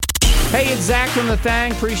Hey, it's Zach from the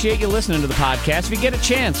Thang. Appreciate you listening to the podcast. If you get a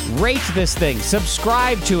chance, rate this thing,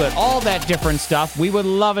 subscribe to it, all that different stuff. We would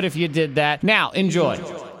love it if you did that. Now, enjoy.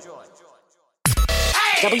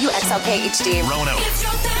 WXLK HD. Rono. It's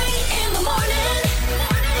your thing in the morning.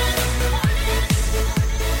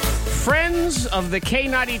 Friends of the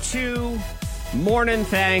K92 Morning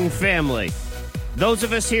Thang family. Those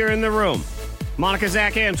of us here in the room. Monica,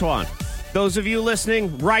 Zach, Antoine. Those of you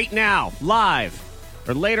listening right now, live,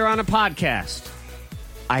 or later on a podcast.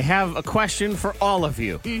 I have a question for all of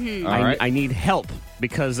you. Mm-hmm. All right. right. I need help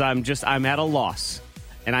because I'm at a loss.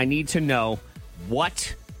 And I need to know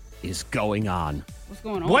what is going on. What's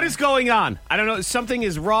going on? What is going on? I don't know. Something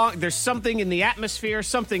is wrong. There's something in the atmosphere,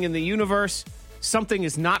 something in the universe. Something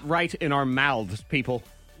is not right in our mouths, people.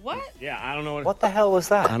 What? Yeah, I don't know. What the hell was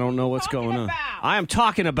that? I don't know what's going on. About? I am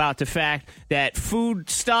talking about the fact that food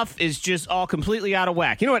stuff is just all completely out of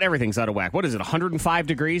whack. You know what? Everything's out of whack. What is it, 105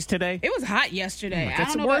 degrees today? It was hot yesterday.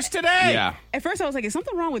 It's worse today. Yeah. At first, I was like, is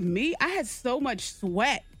something wrong with me? I had so much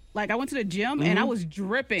sweat. Like, I went to the gym, and I was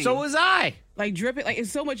dripping. So was I. Like, dripping. Like,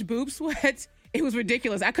 it's so much boob sweat. It was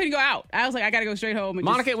ridiculous. I couldn't go out. I was like, I got to go straight home. And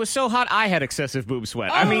Monica, it was so hot, I had excessive boob sweat.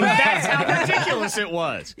 I mean, that's how ridiculous it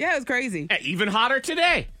was. Yeah, it was crazy. Even hotter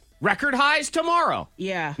today. Record highs tomorrow.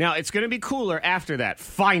 Yeah. Now, it's going to be cooler after that,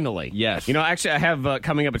 finally. Yes. You know, actually, I have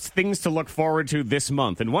coming up, it's things to look forward to this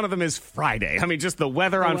month, and one of them is Friday. I mean, just the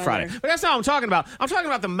weather on Friday. But that's not what I'm talking about. I'm talking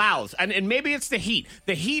about the mouths, and maybe it's the heat.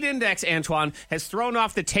 The heat index, Antoine, has thrown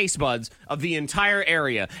off the taste buds of the entire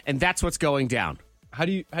area, and that's what's going down. How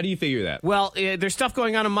do you figure that? Well, there's stuff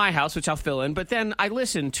going on in my house, which I'll fill in, but then I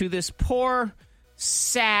listen to this poor,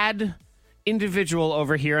 sad individual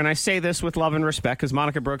over here, and I say this with love and respect because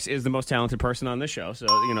Monica Brooks is the most talented person on this show, so,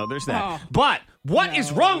 you know, there's that. Oh. But what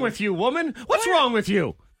is wrong with you, woman? What's wrong with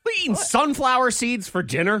you? We eating sunflower seeds for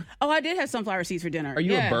dinner? Oh, I did have sunflower seeds for dinner. Are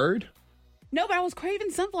you a bird? No, but I was craving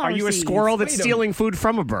sunflower Are you a seeds. squirrel that's Wait a- stealing food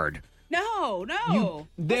from a bird? No. I was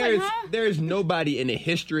There's like, huh? there's nobody in the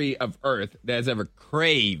history of Earth that has ever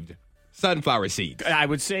craved sunflower seeds. I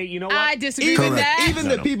would say, you know what? I disagree Even with that. even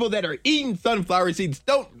the people that are eating sunflower seeds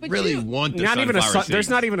don't really want the not even a sunflower seeds. there's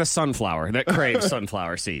not even a sunflower that craves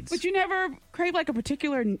sunflower seeds. But you never crave like a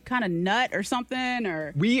particular kind of nut or something,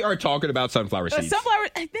 or We are talking about sunflower seeds. sunflower.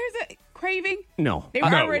 There's a craving. No. They were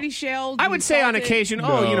No. already shelled. I and would say on salted. occasion,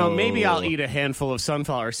 No. maybe I'll eat a handful of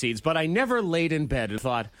sunflower seeds, but I never laid in bed and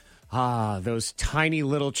thought, those tiny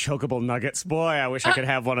little chokeable nuggets. Boy, I wish I could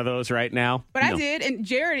have one of those right now. But No. I did, and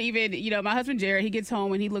Jared even, my husband Jared, he gets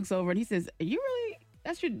home and he looks over and he says, "Are you really?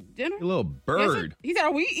 That's your dinner?" A little bird. He said,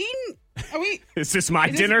 "Are we eating? Are we? Is this my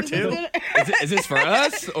is this- dinner, is this too? dinner?" Is this for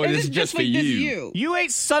us or is this just for you? You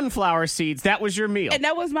ate sunflower seeds. That was your meal. And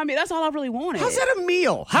that was my meal. That's all I really wanted. How's that a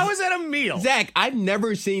meal? How is that a meal? Zach, I've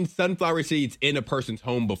never seen sunflower seeds in a person's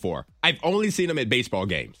home before. I've only seen them at baseball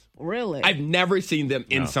games. Really? I've never seen them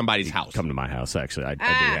in somebody's house. Come to my house, actually. I do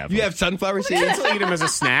have You them. have sunflower seeds? I'll eat them as a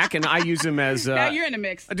snack, and I use them as... now you're in the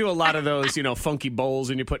mix. I do a lot of those, funky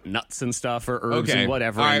bowls, and you put nuts and stuff or herbs Okay. and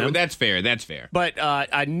whatever All in right, them. well, that's fair. That's fair. But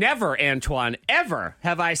I never, Antoine, ever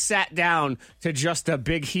have I sat down to just a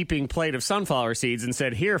big heaping plate of sunflower seeds and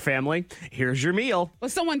said, "Here, family, here's your meal." Well,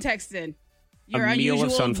 someone texted your A meal of unusual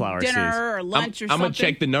sunflower dinner seeds. or lunch or I'm something. going to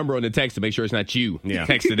check the number on the text to make sure it's not you. Yeah.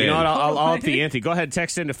 Texted in. You know what? I'll up the ante. Go ahead,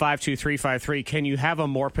 text into 52353. Can you have a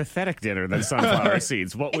more pathetic dinner than sunflower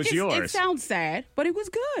seeds? What was It yours? sounds sad, but it was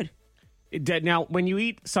good. Now, when you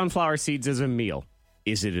eat sunflower seeds as a meal,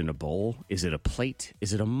 is it in a bowl? Is it a plate?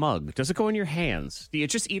 Is it a mug? Does it go in your hands? Do you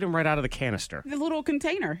just eat them right out of the canister? The little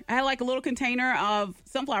container. I had like a little container of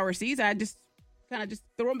sunflower seeds. I just kind of just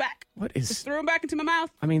threw them back. What is... Just threw them back into my mouth.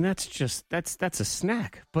 I mean, that's a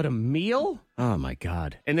snack, but a meal? Oh my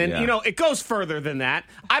God. And then, Yeah. it goes further than that.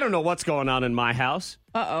 I don't know what's going on in my house.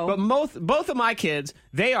 Uh-oh. But both of my kids,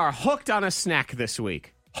 they are hooked on a snack this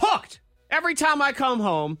week. Hooked. Every time I come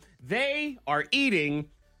home, they are eating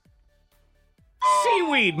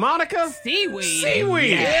seaweed, Monica. Seaweed.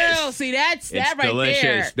 Seaweed. Yes. Ew, see, that's It's that right delicious.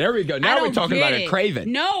 there. There we go. I Now we're don't talking get about a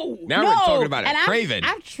craving. No. Now no. we're talking about a And craving.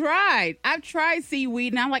 I've tried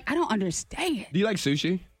seaweed, and I'm like, I don't understand. Do you like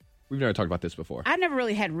sushi? We've never talked about this before. I've never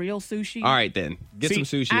really had real sushi. All right, then. Get some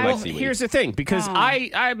sushi and Well, like seaweed. here's the thing, because Oh.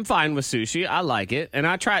 I'm fine with sushi. I like it. And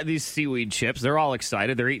I tried these seaweed chips. They're all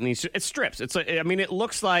excited. They're eating these. It's strips. It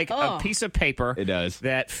looks like a Ugh. piece of paper. It does.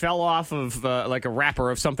 That fell off of like a wrapper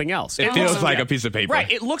of something else. It feels like a piece of paper. Right.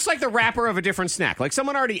 It looks like the wrapper of a different snack. Like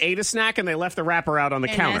someone already ate a snack and they left the wrapper out on the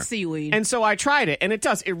And counter. that's seaweed. And so I tried it, and it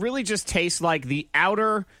does. It really just tastes like the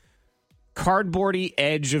outer cardboardy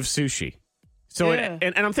edge of sushi. So, Yeah.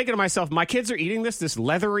 and I'm thinking to myself, my kids are eating this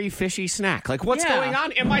leathery, fishy snack. Like, what's Yeah. going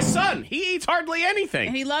on? And my son, he eats hardly anything.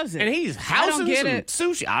 And he loves it. And he's I housing don't get some it.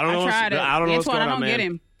 sushi. I don't know. tried it. I don't know what's Antoine, going I on, don't man. get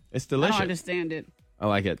him. It's I delicious. don't understand it. I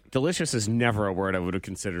like it. Delicious is never a word I would have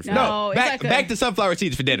considered. For No. me. it's like a- back to sunflower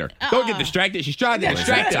seeds for dinner. Don't get distracted. She's trying to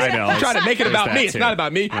distract us. I know. She's trying to make it There's about that me. It's too. not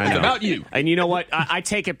about me. I It's know. about you. And you know what? I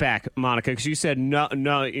take it back, Monica, because you said no.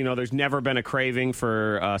 There's never been a craving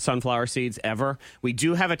for sunflower seeds ever. We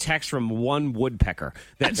do have a text from one woodpecker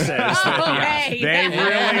that says that, hey. they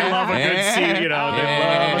really love a good seed. They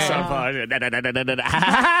love a sunflower.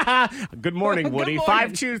 Good morning, Good Woody. morning.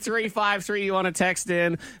 52353. You want to text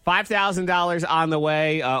in? $5,000 on the way.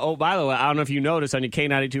 Oh, by the way, I don't know if you noticed on your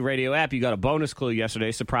K92 radio app, you got a bonus clue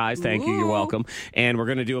yesterday. Surprise. Thank you. You're welcome. And we're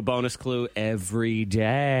going to do a bonus clue every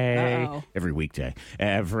day. Uh-oh. Every weekday.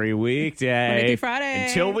 Every weekday. Monday through Friday.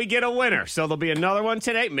 Until we get a winner. So there'll be another one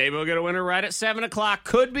today. Maybe we'll get a winner right at 7 o'clock.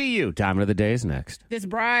 Could be you. Diamond of the day is next. This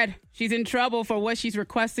bride, she's in trouble for what she's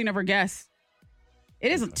requesting of her guests.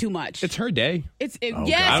 It isn't too much. It's her day. Yes, I don't but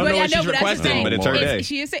know I what know, she's but that's the requesting, thing. but it's her day.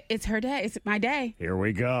 It's her day. It's my day. Here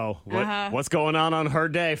we go. Uh-huh. What's going on her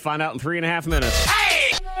day? Find out in 3.5 minutes.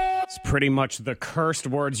 It's pretty much the cursed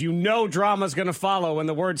words. You know drama's going to follow when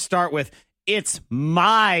the words start with, it's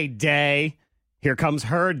my day. Here comes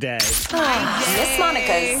her day. Miss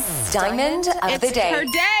Monica's Diamond of It's the Day. her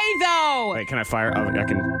day, though. Wait, can I fire? Oh, I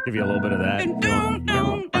can give you a little bit of that.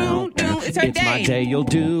 It's her It's day. my day. You'll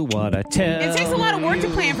do what I tell. It takes a lot of work to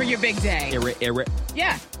plan for your big day.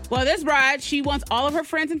 Yeah. Well, this bride, she wants all of her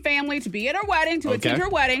friends and family to be at her wedding, to attend her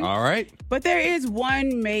wedding. All right. But there is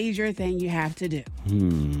one major thing you have to do.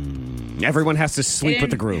 Everyone has to sleep It with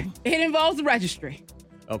the in- groom. It involves the registry.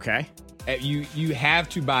 Okay. You have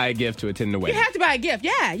to buy a gift to attend the You wedding. have to buy a gift.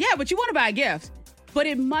 Yeah, but you want to buy a gift. But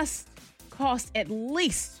it must cost at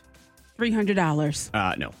least $300.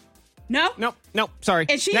 No. No? Sorry.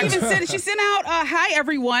 And she Next. even sent out, hi,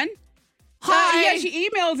 everyone. Hi. Yeah, she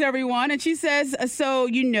emails everyone, and she says, so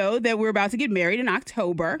you know that we're about to get married in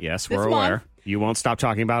October. Yes, this we're month. aware. You won't stop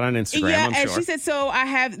talking about it on Instagram, Yeah, I'm and sure. she said, so I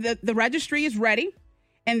have the registry is ready,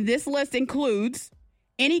 and this list includes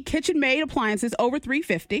any KitchenMaid appliances over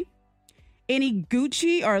 $350, any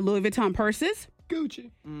Gucci or Louis Vuitton purses, Gucci.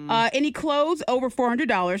 any clothes over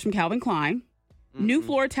 $400 from Calvin Klein, new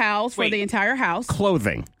floor towels for Wait. the entire house.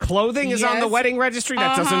 Clothing is on the Yes. wedding registry?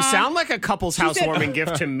 That doesn't Uh-huh. sound like a couple's said- housewarming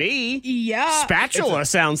gift to me. Yeah. Spatula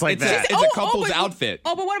sounds like it's that. It's a couple's outfit.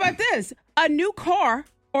 Oh, but what about this? A new car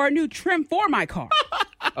or a new trim for my car.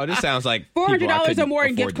 Oh, this sounds like people I $400 couldn't or more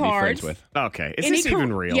in afford gift to be friends cards. with. Okay. Is this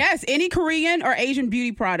even real? Yes, any Korean or Asian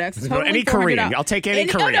beauty products. Totally Any $400. Korean. I'll take any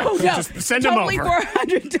Korean. No. Just send them totally over.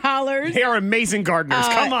 $400. They are amazing gardeners.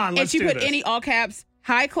 Come on, let's And she do put this. any all caps,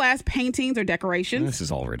 high class paintings or decorations. This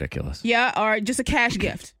is all ridiculous. Yeah, or just a cash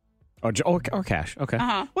gift. Or cash. Okay.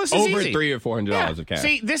 Uh-huh. Well, this is Over easy. $300 or $400 of cash.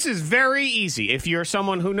 See, this is very easy. If you're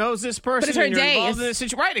someone who knows this person, But it's her and you're day. involved in this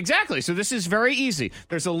situation, right? Exactly. So this is very easy.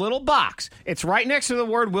 There's a little box. It's right next to the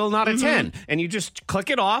word "will not attend," and you just click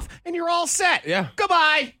it off, and you're all set. Yeah.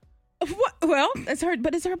 Goodbye. What? Well,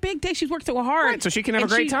 but it's her big day. She's worked so hard. Right, so she can have a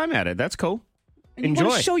And great time at it. That's cool. And you Enjoy.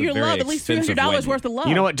 want to show your very love, at least expensive $300 wedding. worth of love.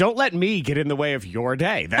 You know what? Don't let me get in the way of your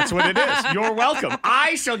day. That's what it is. You're welcome.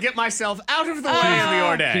 I shall get myself out of the way of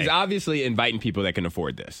your day. She's obviously inviting people that can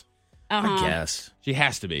afford this. Uh-huh. Yes. She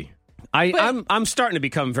has to be. I'm starting to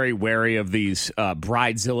become very wary of these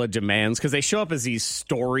Bridezilla demands because they show up as these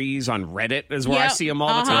stories on Reddit is where I Yep. see them all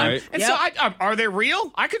the Uh-huh. time. Right. And Yep. so are they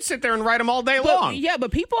real? I could sit there and write them all day long. Yeah,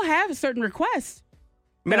 but people have certain requests.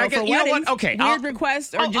 I mean, I for guess, you know what? weddings, Okay. Weird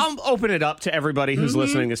requests or I'll just... open it up to everybody who's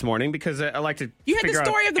listening this morning because I like to You had the figure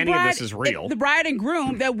story out of the any bride, of this is real. the bride and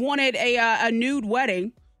groom that wanted a nude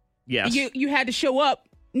wedding. Yes. You had to show up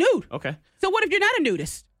nude. Okay. So what if you're not a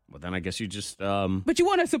nudist, Well, then I guess you just... but you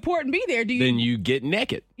want to support and be there? Do you? Then you get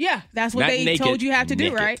naked. Yeah, that's what Not they naked, told you have to do,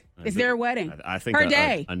 naked. right? It's their wedding. I think her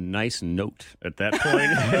day. a nice note at that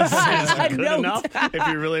point is good note. enough. If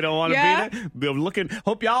you really don't want to Yeah. be there,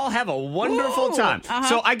 hope y'all have a wonderful Ooh, time. uh-huh.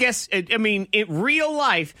 So I guess, in real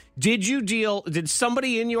life, did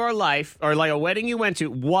somebody in your life, or like a wedding you went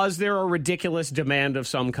to, was there a ridiculous demand of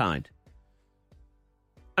some kind?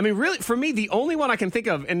 I mean, really, for me, the only one I can think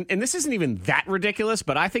of, and this isn't even that ridiculous,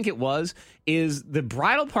 but I think it was, is the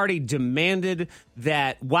bridal party demanded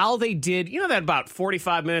that while they did, that about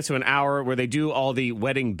 45 minutes to an hour where they do all the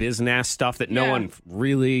wedding business stuff that no Yeah. one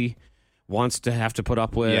really wants to have to put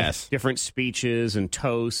up with Yes. different speeches and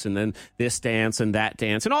toasts and then this dance and that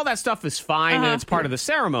dance. And all that stuff is fine, and it's part of the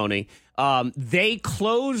ceremony. They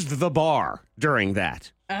closed the bar during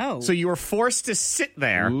that. Oh. So you were forced to sit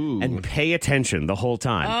there and pay attention the whole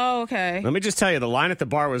time. Oh, okay. Let me just tell you, the line at the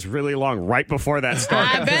bar was really long right before that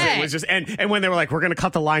started. I bet. It was just, and when they were like, we're going to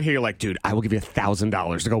cut the line here, you're like, dude, I will give you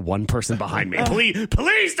 $1,000 to go one person behind me.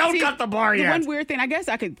 Please don't cut the bar The yet. one weird thing I guess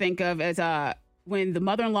I could think of is when the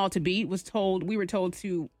mother-in-law to be we were told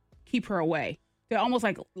to keep her away. To almost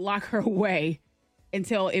like lock her away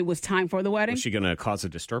until it was time for the wedding. Was she going to cause a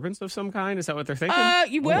disturbance of some kind? Is that what they're thinking? Yeah.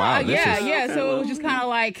 Okay, So it was just kind of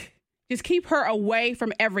like, just keep her away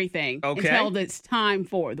from everything until it's time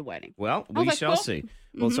for the wedding. Well, I was we like, shall cool. see.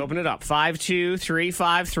 Well, let's open it up.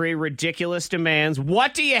 52353, ridiculous demands.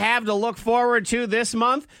 What do you have to look forward to this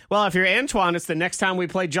month? Well, if you're Antoine, it's the next time we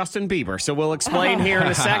play Justin Bieber. So we'll explain here in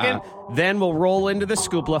a second. Then we'll roll into the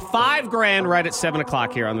scoopla. $5,000 right at 7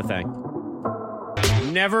 o'clock here on The Thing.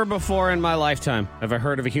 Never before in my lifetime have I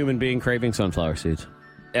heard of a human being craving sunflower seeds.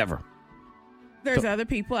 Ever. There's other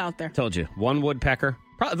people out there. Told you. One woodpecker.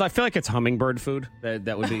 I feel like it's hummingbird food.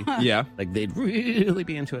 That would be... Yeah. Like, they'd really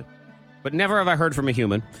be into it. But never have I heard from a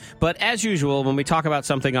human. But as usual, when we talk about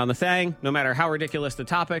something on The Thing, no matter how ridiculous the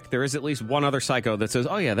topic, there is at least one other psycho that says,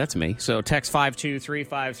 oh, yeah, that's me. So text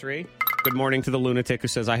 52353. Good morning to the lunatic who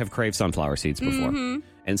says, I have craved sunflower seeds before.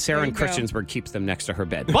 And Sarah in Christiansburg keeps them next to her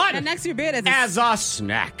bed. But And next to your bed as a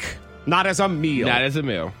snack, not as a meal. Not as a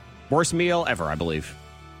meal. Worst meal ever, I believe.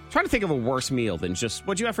 I'm trying to think of a worse meal than just,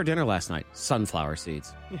 what'd you have for dinner last night? Sunflower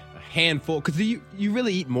seeds. A handful, because you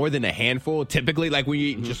really eat more than a handful, typically, like when you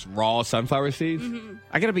eat just raw sunflower seeds.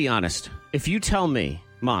 I got to be honest. If you tell me,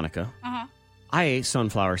 Monica, I ate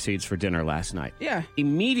sunflower seeds for dinner last night. Yeah.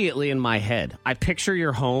 Immediately in my head, I picture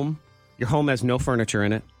your home. Your home has no furniture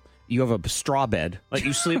in it. You have a straw bed. Like,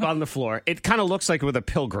 you sleep on the floor. It kind of looks like where the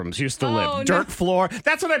pilgrims used to live. no. Dirt floor.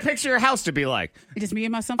 That's what I picture your house to be like. Just me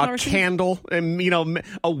and my sunflower A seeds? candle and,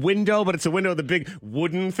 a window, but it's a window with a big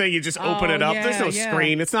wooden thing. You just open it up. There's no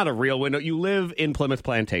screen. It's not a real window. You live in Plymouth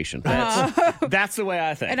Plantation. That's the way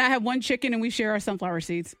I think. And I have one chicken and we share our sunflower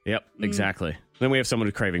seeds. Yep, exactly. Then we have someone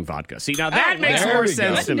who's craving vodka. See, now that makes there more we go.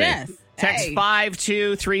 sense to me. Goodness. Text Hey.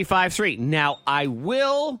 52353. Now, I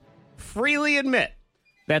will freely admit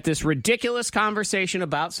that this ridiculous conversation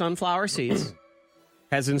about sunflower seeds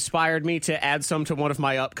has inspired me to add some to one of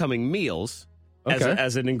my upcoming meals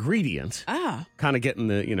as an ingredient. Kind of getting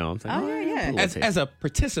the, I'm thinking, As a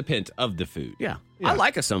participant of the food. Yeah. I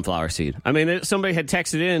like a sunflower seed. I mean, somebody had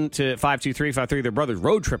texted in to 52353, their brother's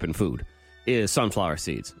road tripping food is sunflower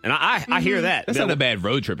seeds. And I hear that. That's not a bad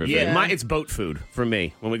road trip. Yeah, it's boat food for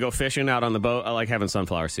me. When we go fishing out on the boat, I like having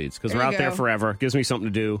sunflower seeds because we're There out you there go. forever. Gives me something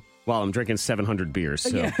to do while I'm drinking 700 beers.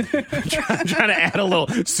 So I'm trying to add a little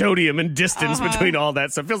sodium and distance between all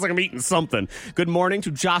that. So it feels like I'm eating something. Good morning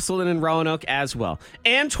to Jocelyn and Roanoke as well.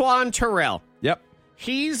 Antoine Terrell. Yep.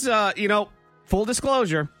 He's, full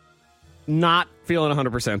disclosure, not feeling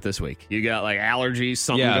 100% this week. You got like allergies,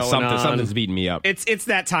 something going on. Something's beating me up. It's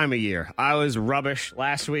that time of year. I was rubbish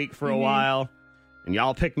last week for a while, and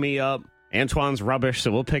y'all picked me up. Antoine's rubbish, so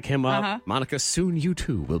we'll pick him up. Monica, soon you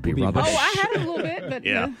too will be rubbish. Oh, I have it a little bit, but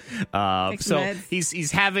Yeah. Take So meds.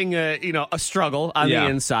 he's having a struggle on the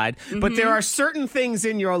inside, but there are certain things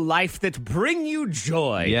in your life that bring you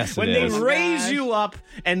joy. Yes, when it they is. raise gosh. you up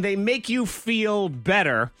and they make you feel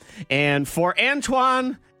better. And for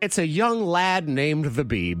Antoine, it's a young lad named the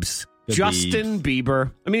Biebs. Justin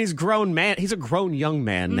Bieber. I mean, he's a grown man. He's a grown young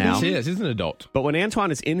man now. Yes, he is. He's an adult. But when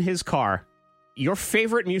Antoine is in his car, your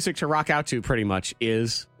favorite music to rock out to pretty much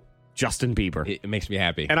is Justin Bieber. It makes me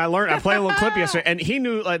happy. And I played a little clip yesterday, and he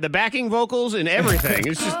knew like the backing vocals and everything.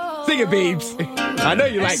 It's just Sing it, Beebs. I know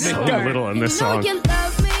you like this. so little in this song. You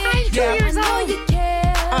love me. I know you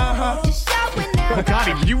care. Just shout when Oh,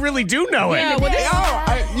 God, you really do know it. Yeah,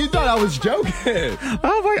 well, You thought I was joking.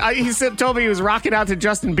 Oh my! He told me he was rocking out to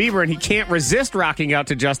Justin Bieber, and he can't resist rocking out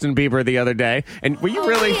to Justin Bieber the other day. And were you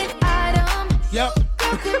really? Yep.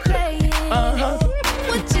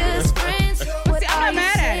 I'm not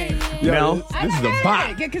mad at it. No. This is a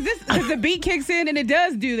bop. Because the beat kicks in and it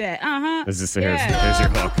does do that. Here's your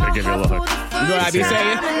hook. I'll give you a little hook. You know what I be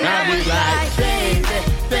saying? I be like,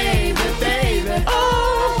 baby, baby.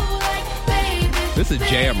 This is a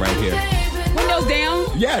jam right here. Windows down.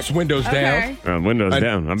 Yes, windows Okay. down. Windows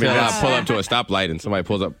down. I mean, Until I that's pull up to a stoplight and somebody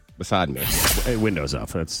pulls up beside me. windows up.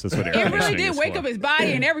 That's what air It really conditioning did is wake for. up his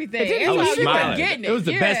body and everything. I was Everybody smiling. getting It was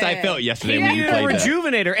the best I felt yesterday when you Needed a played that.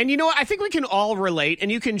 rejuvenator. And you know what? I think we can all relate,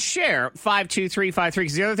 and you can share 52353.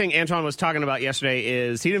 Because the other thing Antoine was talking about yesterday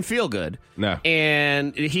is he didn't feel good. No.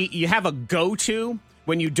 And you have a go-to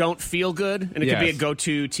when you don't feel good, and it could be a Yes.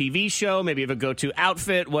 go-to TV show, maybe you have a go-to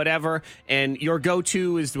outfit, whatever, and your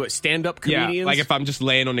go-to is what, stand-up comedians? Yeah, like if I'm just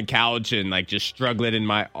laying on the couch and like just struggling in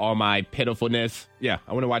all my pitifulness, I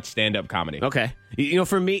want to watch stand-up comedy. Okay. You know,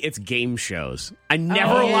 for me, it's game shows. I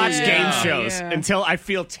never watch game shows until I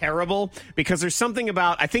feel terrible because there's something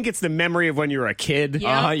about, I think it's the memory of when you were a kid.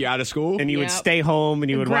 Yeah. You're out of school. And you would stay home and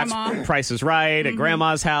you would Grandma. watch Price is Right at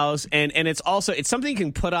Grandma's house. And it's also, it's something you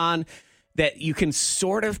can put on that you can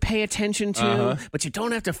sort of pay attention to, but you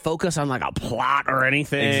don't have to focus on like a plot or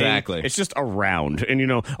anything. Exactly. It's just around. And you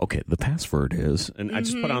know, okay, the password is. And I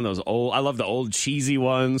just put on those I love the old cheesy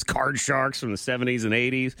ones, Card Sharks from the 70s and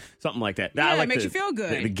 80s, something like that. Yeah, I like it makes you feel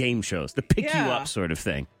good. The game shows, the pick you Yeah. up sort of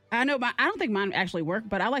thing. I know, I don't think mine actually work,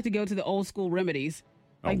 but I like to go to the old school remedies,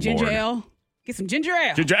 like Oh, ginger Lord. ale. Get some ginger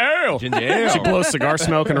ale. Ginger ale. Ginger ale. She blows cigar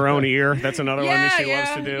smoke in her own ear. That's another one that she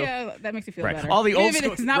loves to do. Yeah, that makes you feel Right. better. All the Even old if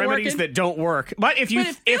school it's not remedies working, that don't work. But if But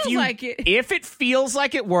it feels like it. if it feels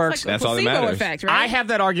like it works, it's like That's a all that placebo matters. effect, right? I have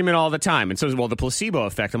that argument all the time. And so, well, the placebo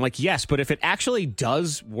effect. I'm like, yes, but if it actually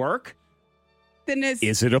does work, then it's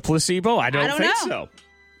is it a placebo? I don't think know. so.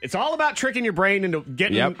 It's all about tricking your brain into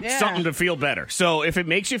getting Yeah. something to feel better. So if it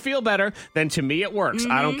makes you feel better, then to me it works.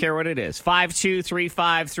 I don't care what it is.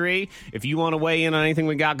 52353. If you want to weigh in on anything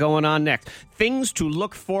we got going on next. Things to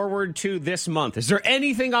look forward to this month. Is there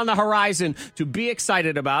anything on the horizon to be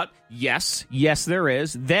excited about? Yes, there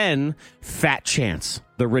is. Then Fat Chance,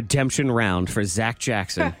 the redemption round for Zach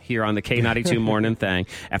Jackson here on the K92 Morning Thing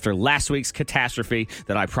after last week's catastrophe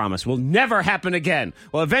that I promise will never happen again.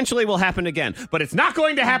 Well, eventually will happen again, but it's not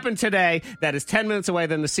going to happen today. That is 10 minutes away.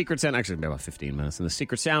 Then the Secret Sound, actually about 15 minutes, and the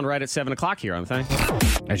Secret Sound right at 7 o'clock here on the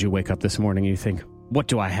Thing. As you wake up this morning, you think, what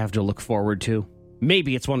do I have to look forward to?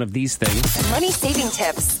 Maybe it's one of these things. Money saving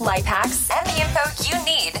tips, life hacks, and the info you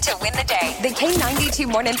need to win the day. The K92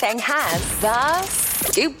 Morning Thing has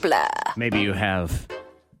the Dupla. Maybe you have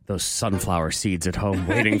those sunflower seeds at home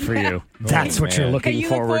waiting for you. That's what you're man. looking Can you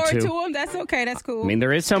forward look forward to. to them? That's okay. That's cool. I mean,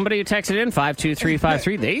 there is somebody who texted in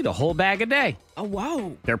 52353. They eat a whole bag a day. oh,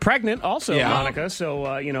 whoa. They're pregnant also, Yeah. Monica.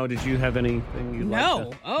 So, did you have anything you'd like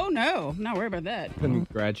No. to... Oh, no. Not worried about that.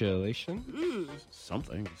 Congratulations.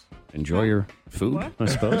 Something. Enjoy your food, What? I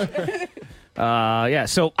suppose.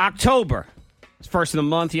 So October. It's first of the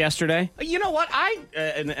month yesterday. You know what? I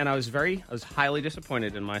was highly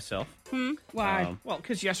disappointed in myself. Why?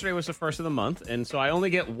 Because yesterday was the first of the month, and so I only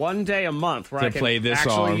get one day a month where To I can play this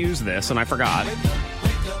actually song. use this, and I forgot.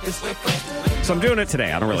 So I'm doing it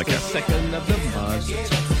today. I don't really care. Second of the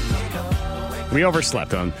month. We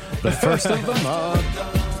overslept on the first of the month.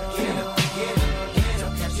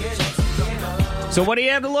 So what do you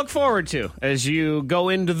have to look forward to as you go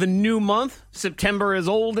into the new month? September is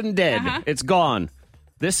old and dead. It's gone.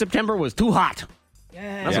 This September was too hot.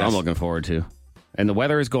 That's what I'm looking forward to. And the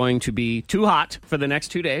weather is going to be too hot for the next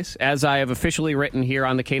 2 days, as I have officially written here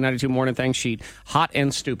on the K92 Morning Thing sheet. Hot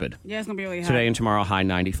and stupid. Yeah, it's going to be really hot. Today and tomorrow, high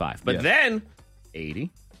 95. But Yes. then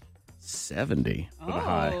 80, 70 for the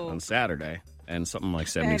high Oh. on Saturday. And something like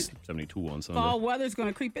 70, 72 on Sunday. Fall weather's going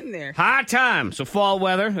to creep in there. High time. So fall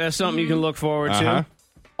weather, that's something you can look forward to.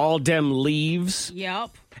 All dem leaves.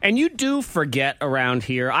 Yep. And you do forget around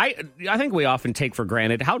here. I think we often take for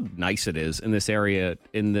granted how nice it is in this area,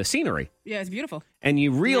 in the scenery. Yeah, it's beautiful. And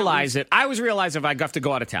you realize it. I always realize if I have to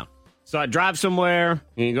go out of town. So I drive somewhere,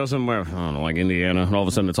 and you go somewhere, I don't know, like Indiana, and all of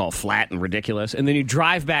a sudden it's all flat and ridiculous. And then you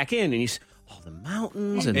drive back in, and you all the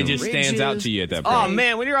mountains and It the just stands out ridges. to you at that Oh, point.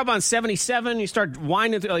 man, when you're up on 77, you start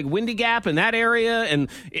winding through like Windy Gap in that area, and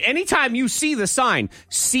anytime you see the sign,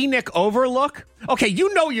 Scenic Overlook, okay,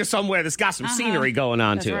 you know you're somewhere that's got some scenery going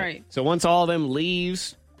on That's to right. it. So once all them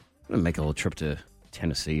leaves, I'm going to make a little trip to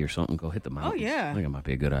Tennessee or something, go hit the mountains. yeah. I think it might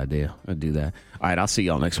be a good idea. I'll do that. All right, I'll see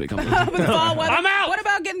y'all next week. But the fall weather. I'm out! What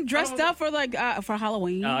about getting dressed up for for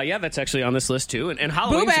Halloween? Yeah, that's actually on this list too. And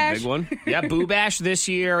Halloween's Boo a Bash. big one. Yeah, Boo Bash this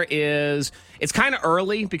year it's kind of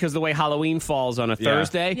early because the way Halloween falls on a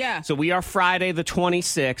Thursday. Yeah. So we are Friday the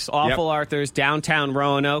 26th, Awful Arthur's, downtown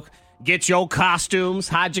Roanoke. Get your costumes,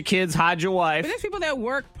 hide your kids, hide your wife. But there's people that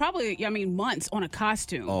work probably, months on a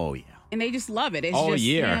costume. Oh, yeah. And they just love it. It's All just,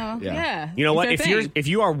 year. Yeah. You know It's what? their thing. If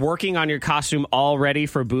you are working on your costume already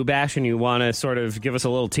for Boo Bash and you want to sort of give us a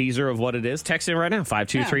little teaser of what it is, text in right now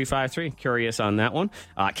 52353. Curious on that one.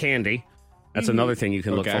 Candy. That's another thing you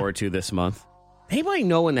can look Okay. forward to this month. Anybody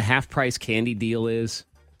know when the half price candy deal is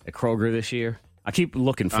at Kroger this year? I keep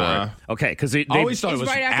looking for it. Okay, because I always thought it was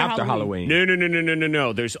right after after Halloween.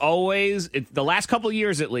 No. There's always, the last couple of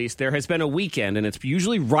years at least, there has been a weekend, and it's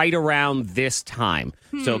usually right around this time.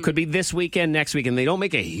 So it could be this weekend, next weekend. They don't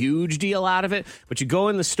make a huge deal out of it, but you go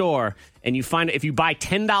in the store and you find if you buy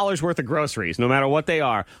 $10 worth of groceries, no matter what they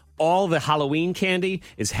are, all the Halloween candy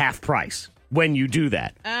is half price. When you do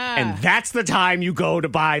that. And that's the time you go to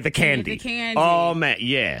buy the candy. The candy. Oh, man,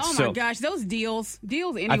 yeah. Oh, my gosh. Those deals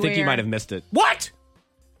anywhere. I think you might have missed it. What?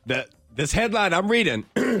 This headline I'm reading,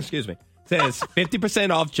 excuse me, says 50%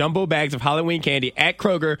 off jumbo bags of Halloween candy at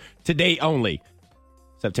Kroger today only,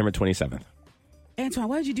 September 27th. Antoine,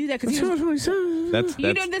 why did you do that? Because That's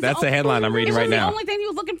the headline I'm reading right now. The only thing he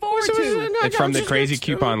was looking forward to. It's from the crazy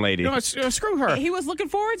coupon lady. No, screw her. He was looking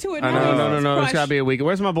forward to it. No. It's got to be a weekend.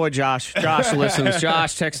 Where's my boy Josh? Josh listens.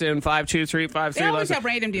 Josh, text in 52353. They always have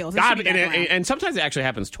random deals. And sometimes it actually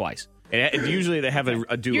happens twice. Usually they have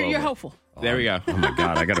a do-over. You're hopeful. There we go. Oh, my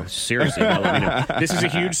God. I got to seriously let me know. This is a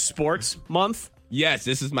huge sports month. Yes,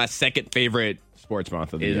 this is my second favorite sports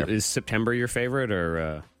month of the year. Is September your favorite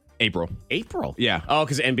or... April. Yeah. Oh,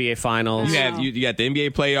 because NBA Finals. You got the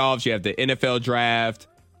NBA playoffs. You have the NFL draft.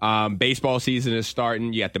 Baseball season is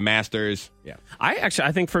starting. You got the Masters. Yeah. I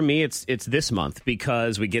think for me it's this month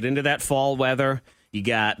because we get into that fall weather. You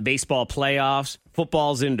got baseball playoffs.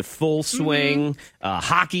 Football's into full swing.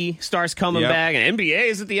 Hockey starts coming back. And NBA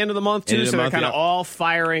is at the end of the month, too. So they're kind of all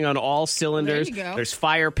firing on all cylinders. There you go. There's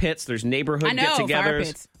fire pits. There's neighborhood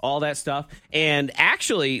get-togethers. All that stuff. And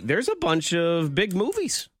actually, there's a bunch of big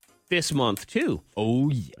movies this month, too. Oh,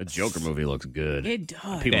 yeah. The Joker movie looks good. It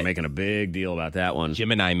does. People are making a big deal about that one.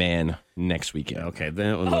 Gemini Man next weekend. Okay,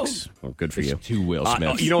 that one looks good for you. Two Will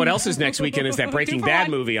Smiths. You know what else is next weekend is that Breaking Bad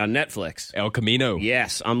movie on Netflix. El Camino.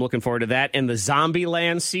 Yes, I'm looking forward to that. And the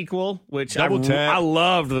Zombieland sequel, which I tap.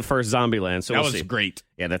 loved the first Zombieland. So that we'll was see. great.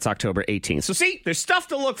 Yeah, that's October 18th. So see, there's stuff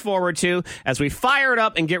to look forward to as we fire it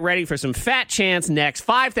up and get ready for some Fat Chance next.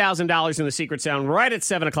 $5,000 in the Secret Sound right at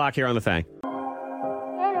 7 o'clock here on The Thang.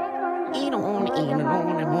 All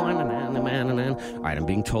right, I'm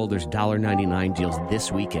being told there's $1.99 deals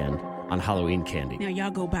this weekend on Halloween candy. Now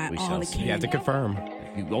y'all go buy all the candy. You have to confirm.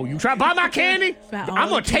 You try to buy my candy? I'm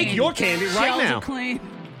going to take your candy right now.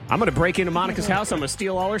 I'm going to break into Monica's house. I'm going to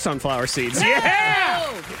steal all her sunflower seeds.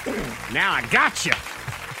 Yeah! Now I got you.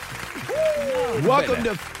 Welcome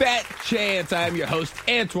to Fat Chance. I'm your host,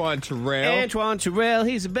 Antoine Terrell. Antoine Terrell,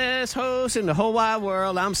 he's the best host in the whole wide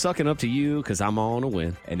world. I'm sucking up to you because I'm on a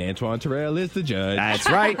win. And Antoine Terrell is the judge. That's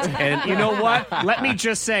right. And you know what? Let me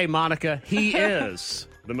just say, Monica, he is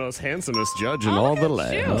the most handsomest judge in all the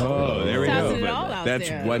land. Oh, there we go. It all out That's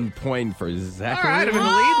there. 1 point for Zachary. All right, I'm in the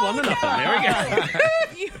lead, 1-0.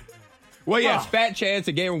 There we go. Well, yes, Fat Chance,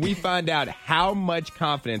 again, we find out how much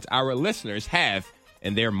confidence our listeners have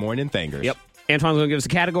in their morning thangers. Yep. Antoine's going to give us a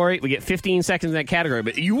category. We get 15 seconds in that category,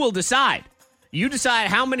 but you will decide. You decide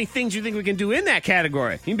how many things you think we can do in that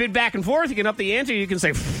category. You can bid back and forth. You can up the ante. You can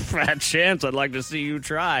say, Fat Chance, I'd like to see you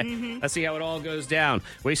try. Let's see how it all goes down.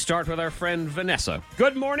 We start with our friend Vanessa.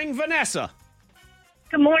 Good morning, Vanessa.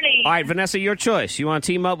 Good morning. All right, Vanessa, your choice. You want to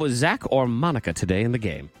team up with Zach or Monica today in the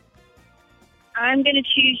game? I'm going to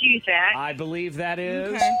choose you, Zach. I believe that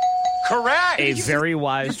is Correct. a very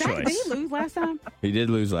wise Did choice. he lose last time? He did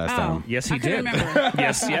lose last time. Yes, he I did. couldn't remember.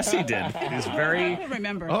 Yes, he did. He's very I don't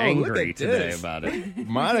remember. Oh, look angry at today this. about it.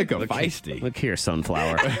 Monica feisty. Look here,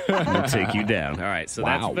 Sunflower. I'm going to take you down. All right, so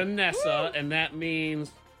Wow. that's Vanessa, and that means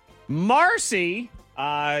Marcy. You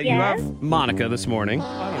Yes? have Monica this morning.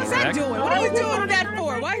 What's that doing? What are you doing that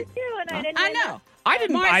for? What? I know. I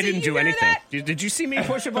didn't Marcy, do you hear anything. that? Did you see me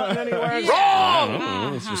push a button anywhere? Yeah.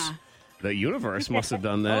 Wrong! It's just the universe must have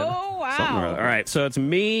done that. Oh, wow. Something or other. All right, so it's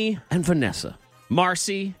me and Vanessa,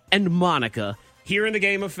 Marcy and Monica here in the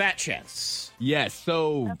game of Fat Chats. Yes,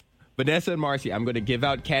 so Vanessa and Marcy, I'm going to give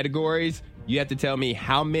out categories. You have to tell me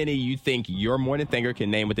how many you think your morning thanger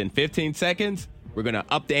can name within 15 seconds. We're going to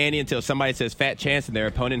up the ante until somebody says Fat Chance and their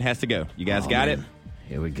opponent has to go. You guys got it?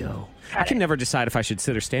 Here we go. I can never decide if I should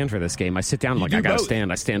sit or stand for this game. I sit down, I'm like, do I got to both.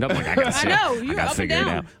 stand. I stand up, I'm like, I got to sit. know, I you're got to up figure and it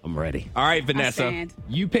down. out. I'm ready. All right, Vanessa, stand.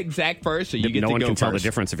 you pick Zach first, so you get No to one go can tell the first.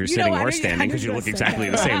 difference if you're You sitting know, I or knew- standing I because you knew look you were gonna exactly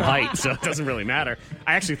say the same that. height, so it doesn't really matter.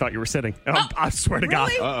 I actually thought you were sitting. I swear to God.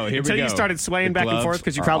 Really? Uh-oh, here we Until go. you started swaying The back and gloves forth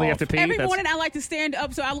because you are probably off. have to pee. Every That's- morning I like to stand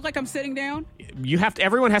up so I look like I'm sitting down.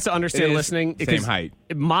 Everyone has to understand It is listening. same because height.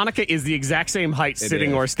 Monica is the exact same height sitting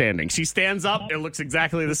is. or standing. She stands up, it looks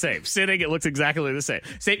exactly the same. Sitting, it looks exactly the same.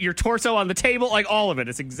 Your torso on the table, like all of it,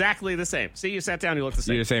 it's exactly the same. See, you sat down, you look the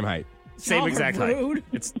same. You're the same height. Same Y'all are exact rude. height.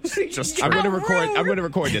 It's just I'm true. going to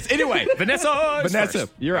record this. Anyway, Vanessa, is Vanessa,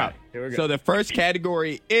 first. you're All out. right, here we go. So the first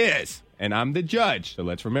category is, and I'm the judge, so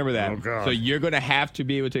let's remember that. Oh, God. So you're going to have to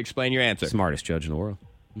be able to explain your answer. Smartest judge in the world.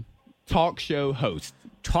 Talk show host.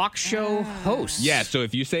 Talk show host. Yeah, so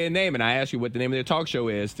if you say a name and I ask you what the name of their talk show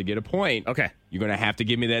is to get a point, Okay. you're going to have to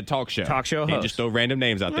give me that talk show. Talk show And host. just throw random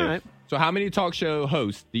names out there. right. So how many talk show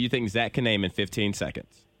hosts do you think Zach can name in 15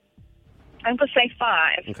 seconds? I'm going to say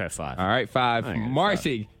 5. Okay, 5. All right, 5. I got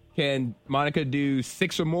Marcy, can Monica do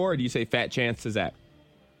 6 or more, or do you say fat chance to Zach?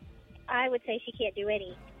 I would say she can't do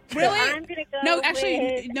any. Really? So I'm going to go No, actually,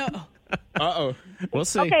 with... no. Uh-oh. We'll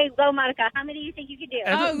see. Okay, go, Monica. How many do you think you could do?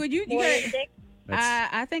 Oh, would you More got than 6?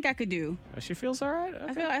 I think I could do. She feels all right.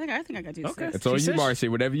 I think I could do. Okay. 6. It's on She you, says- Marcy,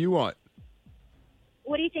 whatever you want.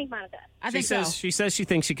 What do you think, Monica? I She think says so. she says she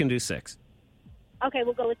thinks she can do 6. Okay,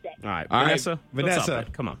 we'll go with 6. All right, All right, Vanessa. what's up, Vanessa.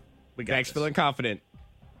 babe? Come on. We got Thanks, this. feeling confident.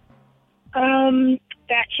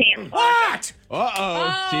 Fat chance. What?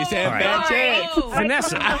 Uh-oh. She said All right. fat chance. Oh.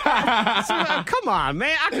 Vanessa. Come on,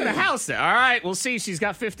 man. I could have housed it. All right, we'll see. She's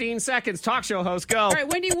got 15 seconds. Talk show host, go. All right,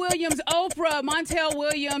 Wendy Williams, Oprah, Montel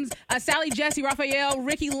Williams, Sally Jesse Raphael,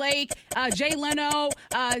 Ricky Lake, Jay Leno,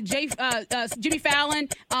 Jimmy Fallon,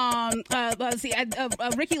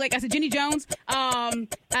 Ricky Lake, I said Jenny Jones,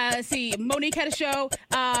 let's see, Monique had a show.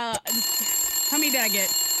 How many did I get?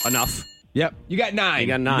 Enough. Yep. You got 9. You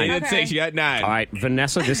got 9. You did Okay. 6. You got 9. All right,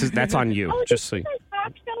 Vanessa, that's on you. Oh, Just so you. this is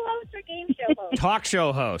talk show host or game show host? Talk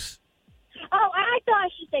show host. Oh, I thought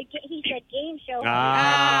he said game show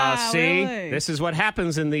host. See? really? This is what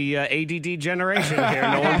happens in the ADD generation here.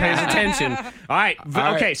 No one pays attention. All right.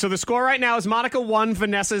 Okay, so the score right now is Monica 1,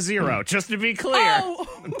 Vanessa 0. Just to be clear. Oh.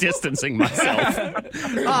 I'm distancing myself.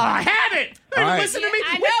 I had it. All right. Listen to me.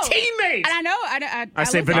 I We're know. teammates. And I know. I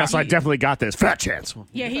say, was Vanessa, I happy. definitely got this. Fat chance.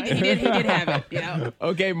 Yeah, he did have it. Yeah.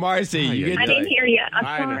 Okay, Marcy, you get I didn't hear you. I'm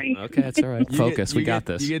I know. sorry. Okay, that's all right. you Focus. get- We you got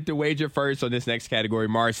get- this. You get to wager first on this next category,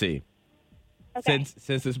 Marcy. Okay.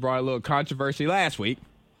 Since this brought a little controversy last week,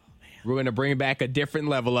 we're going to bring back a different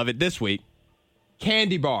level of it this week.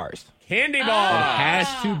 Candy bars. Candy It bar. has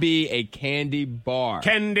to be a candy bar.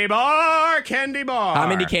 Candy bar. Candy bar. How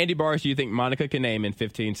many candy bars do you think Monica can name in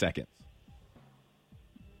 15 seconds?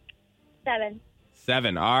 7.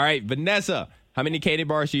 7. All right, Vanessa. How many candy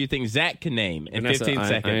bars do you think Zach can name in Vanessa, 15 I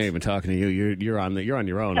seconds? ain't even talking to you. You're on your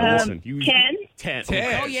own. Listen, 10. 10.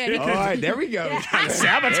 10. Oh, yeah, he All could- right, there we go.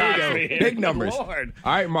 Sabotage There we me. go. Big numbers. Lord.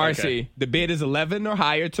 All right, Marcy. Okay. The bid is 11 or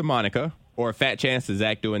higher to Monica, or a fat chance to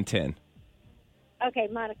Zach doing 10. Okay,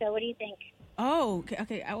 Monica, what do you think? Oh,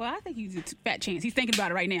 okay. Well, I think he's a fat chance. He's thinking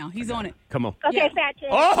about it right now. He's on it. Come on. Okay, Yeah. fat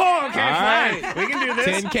chance. Oh, okay, All fine. right. We can do this.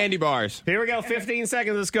 10 candy bars. Here we go. 15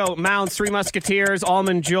 seconds. Let's go. Mounds, Three Musketeers,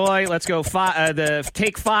 Almond Joy. Let's go.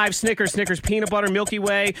 Take 5. Snickers, Snickers Peanut Butter, Milky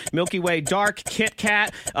Way Dark, Kit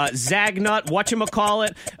Kat, Zagnut,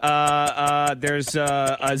 whatchamacallit. There's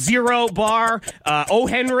a Zero Bar, O.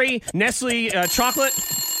 Henry, Nestle Chocolate.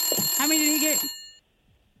 How many did he get?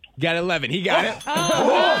 Got 11. He got it.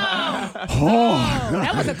 Oh,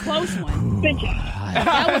 that was a close one.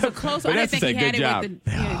 That was a close one. I Vanessa didn't think he said had good it with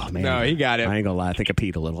the. Yeah. Man, No, he got it. I ain't gonna lie. I think I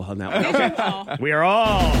peed a little on that one. Okay. Oh, We are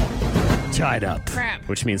all tied up. Crap.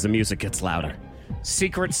 Which means the music gets louder.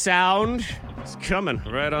 Secret sound is coming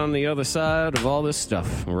right on the other side of all this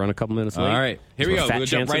stuff. We'll run a couple minutes All late. right. Here we So go. fat We'll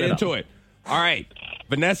jump chancing right up. into it. All right.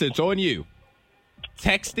 Vanessa, it's on you.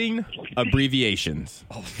 Texting abbreviations.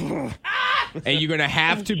 And you're going to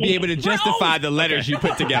have to be able to justify the letters you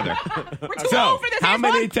put together. we're too So, old for this. how Have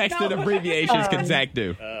many fun. texted No. abbreviations can Zach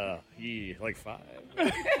do? Like 5.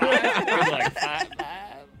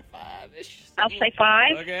 I'll say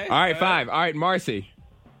 5. Okay. All right, 5. All right, Marcy.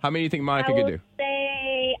 How many do you think Monica could do?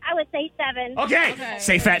 I would say 7. Okay.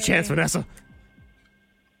 Say fat chance, Vanessa.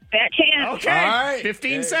 Fat chance. Okay. All right.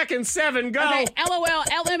 15 seconds. 7. Go. Okay, LOL,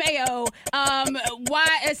 LMAO,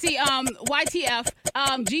 YTF,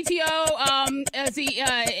 GTO,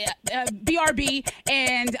 BRB,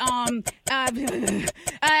 and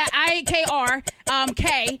IKR,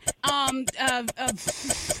 K,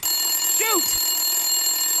 shoot,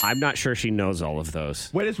 I'm not sure she knows all of those.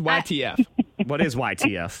 What is YTF? What is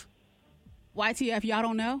YTF? YTF, y'all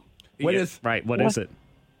don't know? What is Right. What is it?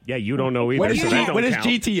 Yeah, you don't know either. what is so that don't what is count.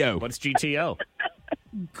 GTO? What's GTO?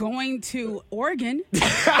 Going to Oregon.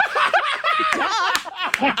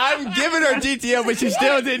 I'm giving her GTO, but she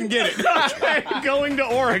still didn't get it. Going to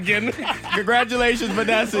Oregon. Congratulations,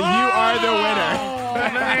 Vanessa. You are the winner.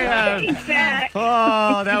 Man. Zach.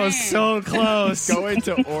 Oh, that was so close. Going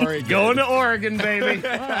to Oregon. Going to Oregon, baby.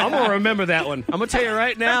 I'm going to remember that one. I'm going to tell you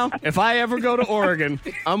right now, if I ever go to Oregon,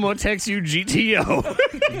 I'm going to text you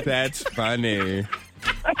GTO. That's funny.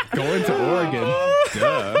 Going to Oregon.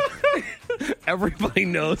 Duh. Everybody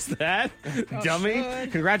knows that. Dummy.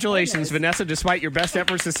 Congratulations, Vanessa. Despite your best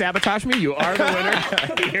efforts to sabotage me, you are the winner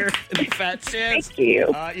here in the Fat Chance. Thank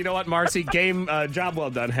you. You know what, Marcy? Job well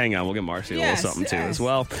done. Hang on. We'll get Marcy a little something, too, as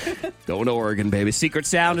well. Going to Oregon, baby. Secret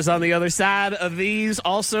Sound is on the other side of these.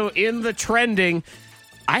 Also in the trending.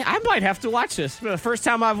 I might have to watch this. The first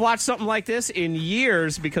time I've watched something like this in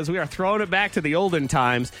years because we are throwing it back to the olden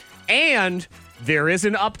times. And there is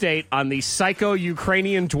an update on the psycho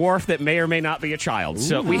Ukrainian dwarf that may or may not be a child. Ooh.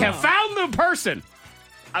 So we have found the person.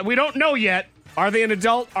 We don't know yet. Are they an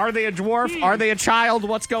adult? Are they a dwarf? Are they a child?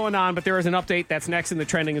 What's going on? But there is an update that's next in the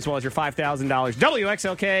trending, as well as your $5,000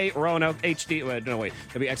 WXLK Roanoke HD. Wait.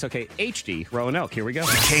 WXLK HD Roanoke. Here we go.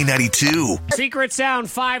 K92. Secret Sound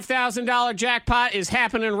 $5,000 jackpot is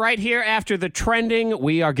happening right here after the trending.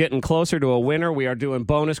 We are getting closer to a winner. We are doing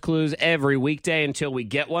bonus clues every weekday until we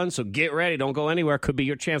get one. So get ready. Don't go anywhere. Could be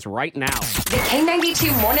your chance right now. The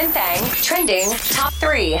K92 Morning Thang trending top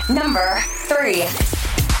 3. Number 3.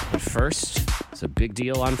 But first, it's a big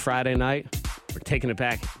deal on Friday night. We're taking it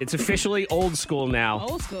back. It's officially old school now.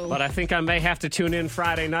 Old school. But I think I may have to tune in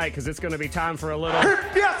Friday night because it's going to be time for a little... What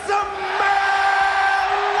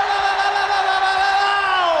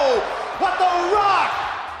the Rock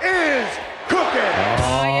is cooking.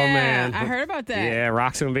 Oh, man. I heard about that. Yeah,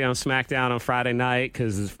 Rock's going to be on SmackDown on Friday night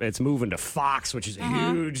because it's moving to Fox, which is a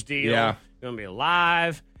huge deal. Yeah. Going to be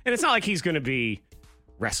live. And it's not like he's going to be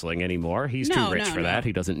wrestling anymore. He's too rich for that.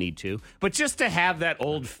 He doesn't need to. But just to have that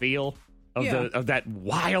old feel of that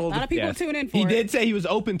wild... A lot of people tune in for it. He did say he was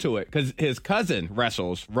open to it because his cousin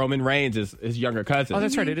wrestles. Roman Reigns is his younger cousin. Oh,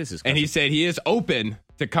 that's right. It is his cousin. And he said he is open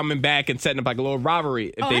to coming back and setting up like a little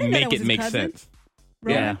rivalry if they make it make sense.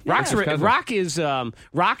 Yeah. Really?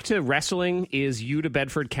 Rock to wrestling is you to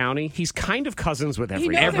Bedford County. He's kind of cousins with knows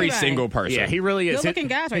Every everybody. single person. Yeah, he really is. Good-looking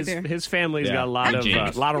guys right there. His family's got a I'm lot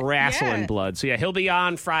James. of wrestling Yeah. blood. So yeah, he'll be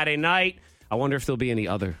on Friday night. I wonder if there'll be any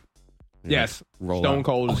other. Yes. Roll Stone out.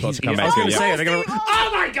 Cold is supposed to come I back. was going to Yeah. say, they're gonna,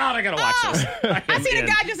 oh my God, I got to watch this. I seen a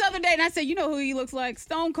guy just the other day, and I said, you know who he looks like?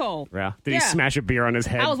 Stone Cold. Yeah. Did he smash a beer on his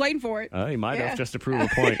head? I was waiting for it. He might have just to prove a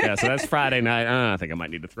point. Yeah, so that's Friday night. I think I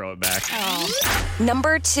might need to throw it back.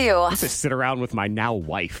 Number 2. To sit around with my now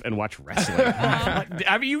wife and watch wrestling.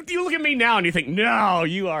 I mean, you look at me now and you think, no,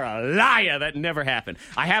 you are a liar. That never happened.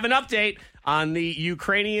 I have an update on the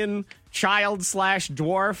Ukrainian child /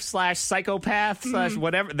 dwarf / psychopath /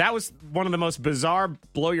 whatever. That was one of the most bizarre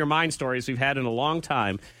blow your mind stories we've had in a long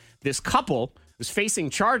time. This couple was facing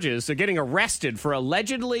charges. They're getting arrested for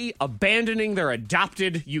allegedly abandoning their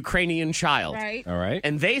adopted Ukrainian child. Right. All right.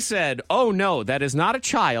 And they said, oh, no, that is not a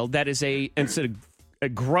child. That is a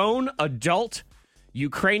grown adult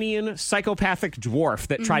Ukrainian psychopathic dwarf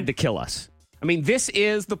that tried to kill us. I mean, this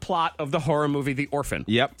is the plot of the horror movie The Orphan.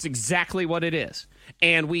 Yep. It's exactly what it is.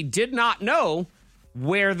 And we did not know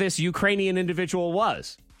where this Ukrainian individual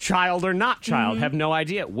was. Child or not child, have no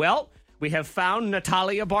idea. Well, we have found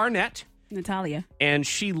Natalia Barnett. Natalia. And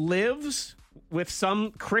she lives with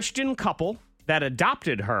some Christian couple that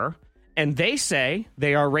adopted her. And they say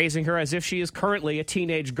they are raising her as if she is currently a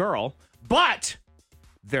teenage girl. But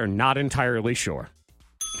they're not entirely sure.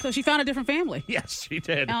 So she found a different family. Yes, she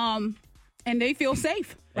did. And they feel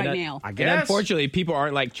safe right now. I And guess. unfortunately, people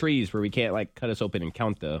aren't like trees where we can't like cut us open and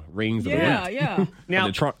count the rings of the Yeah, wood. yeah. Now,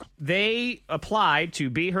 the trunk. they applied to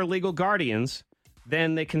be her legal guardians.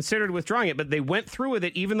 Then they considered withdrawing it, but they went through with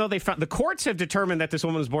it even though they found... The courts have determined that this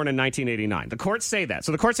woman was born in 1989. The courts say that.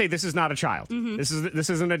 So the courts say this is not a child. This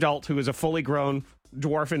is an adult who is a fully grown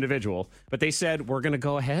dwarf individual. But they said, we're going to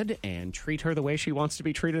go ahead and treat her the way she wants to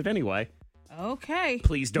be treated anyway. Okay.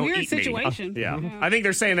 Please don't Weird eat situation. me. Yeah. I think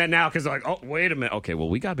they're saying that now because they're like, oh, wait a minute. Okay, well,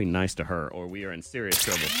 we got to be nice to her or we are in serious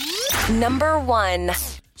trouble. Number 1.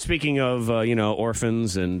 Speaking of,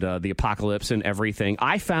 orphans and the apocalypse and everything,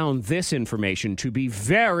 I found this information to be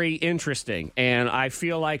very interesting. And I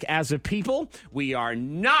feel like as a people, we are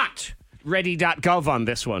not ready.gov on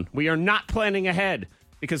this one. We are not planning ahead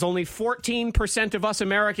because only 14% of us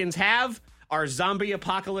Americans have our zombie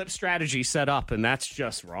apocalypse strategy set up, and that's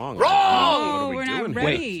just wrong. What are we we're not doing?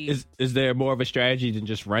 ready. Wait, is there more of a strategy than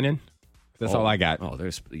just running? That's all I got. Oh,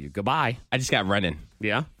 there's goodbye. I just got running.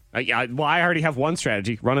 Yeah. Well, I already have one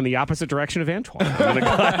strategy: run in the opposite direction of Antoine. We're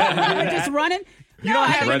just running. You don't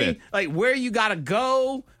have Running. any, like where you gotta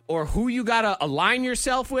go or who you gotta align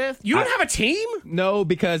yourself with. You don't have a team. No,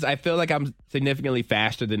 because I feel like I'm significantly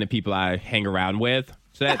faster than the people I hang around with.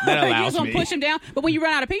 So that You're allows just gonna me. push them down. But when you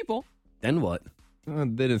run out of people, Then what?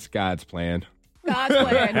 Then it's God's plan. God's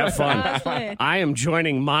plan. Have fun. God's plan. I am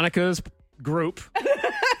joining Monica's group.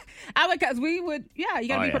 I would, because we would, you got to be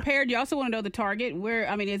yeah. prepared. You also want to know the target.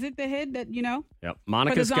 Is it the head that, Yep.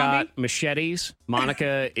 Monica's got machetes.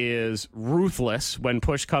 Monica is ruthless when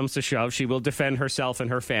push comes to shove. She will defend herself and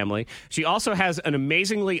her family. She also has an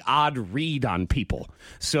amazingly odd read on people.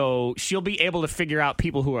 So she'll be able to figure out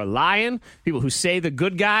people who are lying, people who say the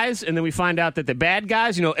good guys, and then we find out that the bad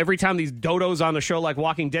guys, every time these dodos on the show like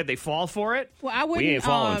Walking Dead, they fall for it. Well, I wouldn't. We ain't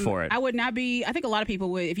falling for it. I would not be. I think a lot of people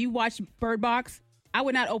would. If you watch Bird Box, I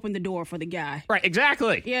would not open the door for the guy. Right,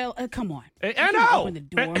 exactly. Yeah, come on. I know. Open the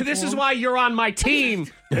door this for is him. why you're on my team.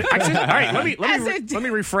 Actually, all right, let me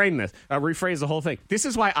reframe this. Rephrase the whole thing. This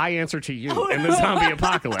is why I answer to you in the zombie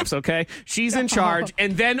apocalypse, okay? She's in charge.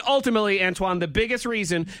 And then ultimately, Antoine, the biggest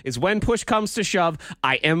reason is when push comes to shove,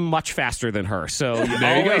 I am much faster than her. So you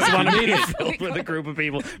always want to be filled with a group of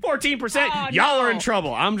people. 14%, y'all are in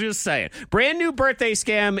trouble. I'm just saying. Brand new birthday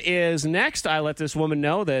scam is next. I let this woman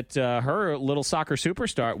know that her little soccer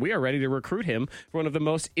superstar, we are ready to recruit him for one of the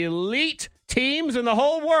most elite teams in the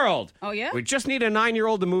whole world. Oh, yeah? We just need a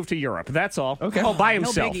 9-year-old to move to Europe. That's all. Okay. Oh, by No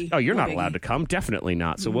himself. biggie. Oh, you're No not biggie. allowed to come. Definitely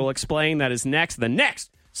not. So we'll explain that is next. The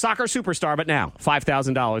next soccer superstar, but now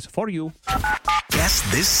 $5,000 for you. Guess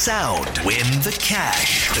this sound. Win the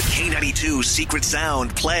cash. The K92 secret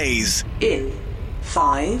sound plays In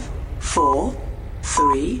 5, 4,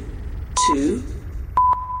 3, 2.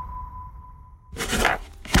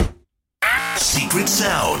 secret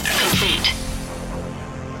sound.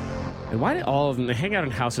 And why do all of them hang out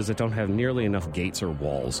in houses that don't have nearly enough gates or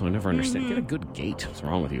walls? I never understand. Get a good gate. What's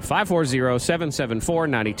wrong with you?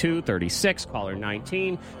 540-774-9236. Caller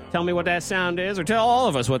 19. Tell me what that sound is, or tell all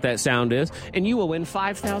of us what that sound is, and you will win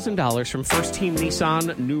 $5,000 from First Team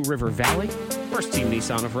Nissan New River Valley, First Team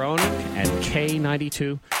Nissan of Roanoke, and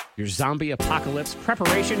K92, your zombie apocalypse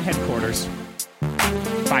preparation headquarters.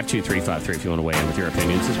 52353 if you want to weigh in with your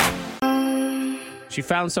opinions as well. She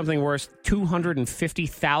found something worth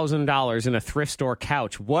 $250,000 in a thrift store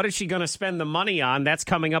couch. What is she going to spend the money on? That's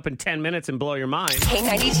coming up in 10 minutes and blow your mind.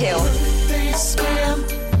 K92.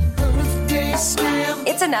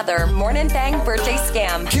 It's another Morning Thang birthday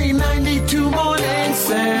scam.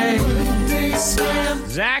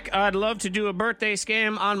 Zach, I'd love to do a birthday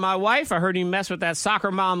scam on my wife. I heard you mess with that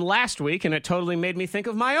soccer mom last week, and it totally made me think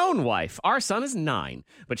of my own wife. Our son is 9,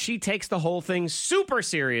 but she takes the whole thing super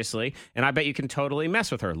seriously, and I bet you can totally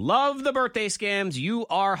mess with her. Love the birthday scams. You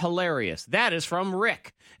are hilarious. That is from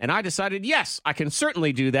Rick. And I decided, yes, I can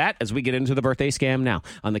certainly do that as we get into the birthday scam now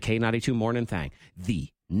on the K92 Morning Thang, the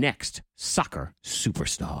next soccer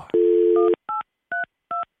superstar.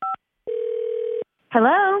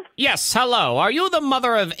 Hello? Yes, hello. Are you the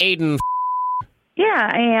mother of Aiden? Yeah,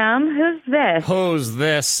 I am. Who's this? Who's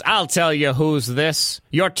this? I'll tell you who's this.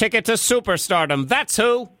 Your ticket to superstardom. That's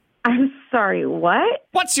who. I'm sorry, what?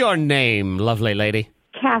 What's your name, lovely lady?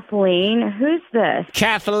 Kathleen. Who's this?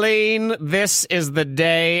 Kathleen, this is the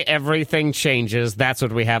day everything changes. That's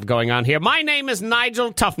what we have going on here. My name is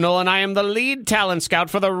Nigel Tufnell, and I am the lead talent scout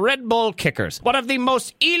for the Red Bull Kickers, one of the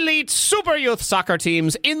most elite super youth soccer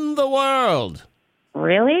teams in the world.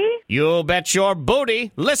 Really? You bet your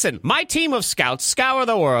booty. Listen, my team of scouts scour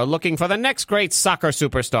the world looking for the next great soccer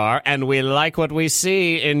superstar, and we like what we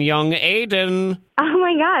see in young Aiden. Oh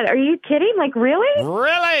my God, are you kidding? Like, really?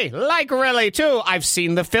 Really? Like really, too. I've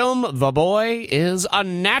seen the film. The boy is a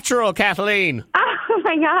natural, Kathleen. Oh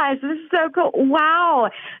my gosh, this is so cool. Wow.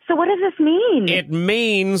 So what does this mean? It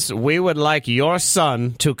means we would like your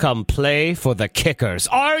son to come play for the Kickers.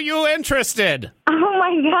 Are you interested? Oh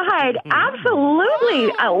my God,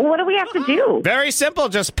 absolutely. What do we have to do? Very simple.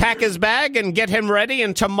 Just pack his bag and get him ready,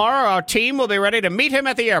 and tomorrow our team will be ready to meet him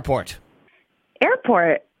at the airport.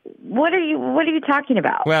 Airport? What are you talking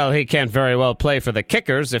about? Well, he can't very well play for the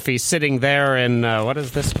Kickers if he's sitting there in, what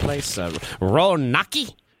is this place?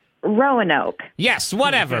 Roanoke? Roanoke. Yes,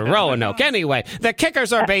 whatever, Roanoke. Anyway, the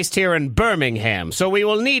Kickers are based here in Birmingham, so we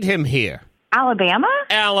will need him here. Alabama?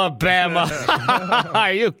 Alabama.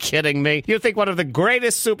 Are you kidding me? You think one of the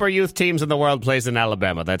greatest super youth teams in the world plays in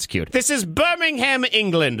Alabama? That's cute. This is Birmingham,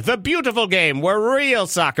 England, the beautiful game where real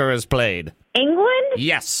soccer is played. England?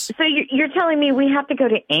 Yes. So you're telling me we have to go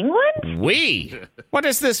to England? We? What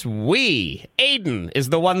is this we? Aiden is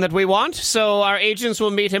the one that we want, so our agents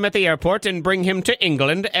will meet him at the airport and bring him to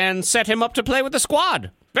England and set him up to play with the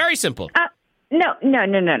squad. Very simple. No.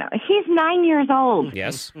 He's 9 years old.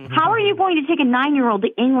 Yes. How are you going to take a 9-year-old to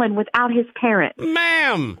England without his parents?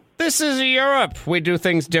 Ma'am, this is Europe. We do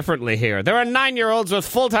things differently here. There are 9-year-olds with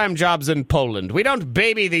full-time jobs in Poland. We don't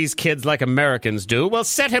baby these kids like Americans do. We'll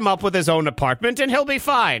set him up with his own apartment and he'll be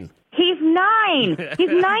fine. He's 9. He's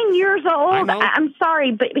 9 years old. I'm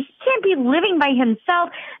sorry, but he can't be living by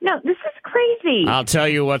himself. No, this is crazy. I'll tell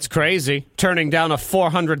you what's crazy. Turning down a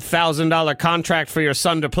 $400,000 contract for your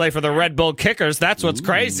son to play for the Red Bull Kickers, that's what's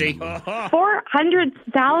crazy.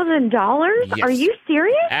 $400,000? Yes. Are you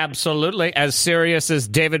serious? Absolutely. As serious as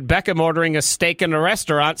David Beckham ordering a steak in a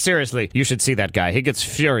restaurant. Seriously, you should see that guy. He gets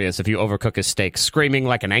furious if you overcook his steak, screaming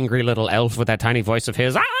like an angry little elf with that tiny voice of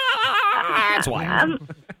his. That's wild.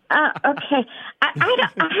 Okay.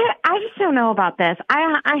 I just don't know about this.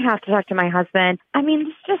 I have to talk to my husband. I mean,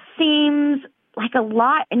 this just seems like a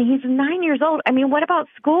lot, and he's 9 years old. I mean, what about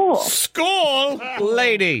school? School?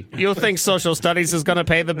 Lady, you think social studies is going to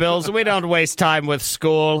pay the bills? We don't waste time with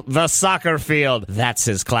school. The soccer field. That's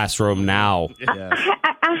his classroom now.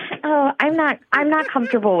 I'm not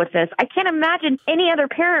comfortable with this. I can't imagine any other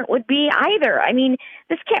parent would be either. I mean,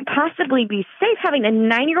 this can't possibly be safe, having a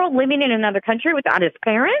 9-year-old living in another country without his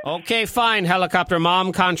parents. Okay, fine, helicopter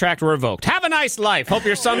mom. Contract revoked. Have a nice life. Hope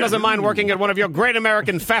your son doesn't mind working at one of your great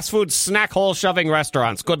American fast food snack hole shoving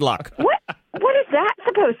restaurants. Good luck. What is that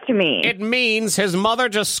supposed to mean? It means his mother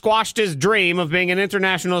just squashed his dream of being an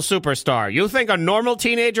international superstar. You think a normal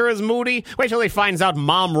teenager is moody? Wait till he finds out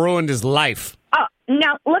mom ruined his life.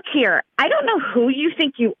 Now, look here. I don't know who you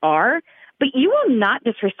think you are, but you will not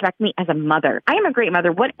disrespect me as a mother. I am a great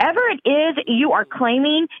mother. Whatever it is you are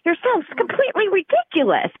claiming yourself is completely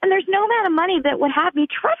ridiculous. And there's no amount of money that would have me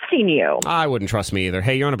trusting you. I wouldn't trust me either.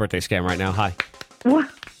 Hey, you're on a birthday scam right now. Hi. What?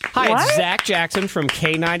 Hi, What? it's Zach Jackson from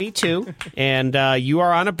K92, and you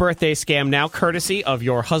are on a birthday scam now, courtesy of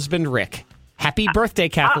your husband, Rick. Happy birthday,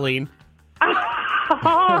 Kathleen. Oh,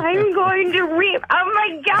 I'm going to weep. Oh,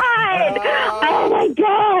 my God. Oh, my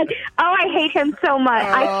God. Oh, I hate him so much.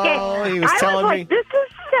 I can't. He was telling me. This is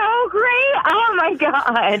so great. Oh, my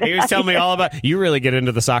God. He was telling me all about. You really get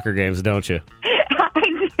into the soccer games, don't you? I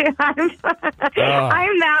do.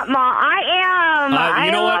 I'm that mom. I am.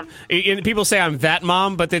 You know what? People say I'm that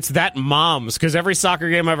mom, but it's that moms, because every soccer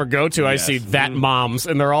game I ever go to, I see that moms,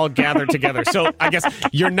 and they're all gathered together. So I guess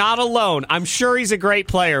you're not alone. I'm sure he's a great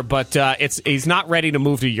player, but he's not ready to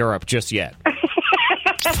move to Europe just yet.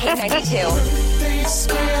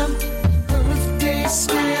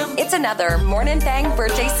 K92. It's another Morning Thang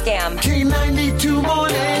birthday scam. K92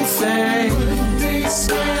 Morning Thang birthday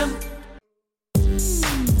scam.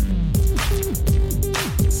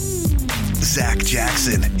 Zach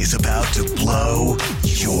Jackson is about to blow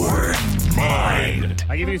your mind.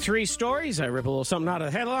 I give you 3 stories. I rip a little something out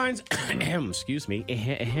of the headlines. Excuse me.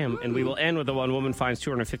 And we will end with the one woman finds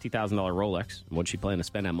 $250,000 Rolex. What'd she plan to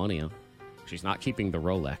spend that money on? She's not keeping the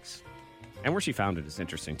Rolex. And where she found it is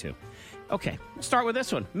interesting, too. Okay, we'll start with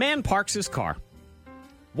this one. Man parks his car.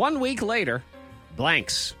 1 week later,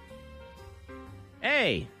 blanks.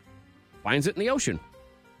 A, finds it in the ocean.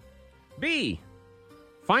 B,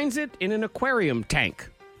 finds it in an aquarium tank.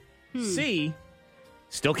 C,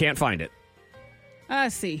 still can't find it.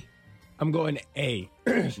 C. I'm going A.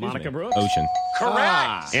 Monica Brooks? Ocean.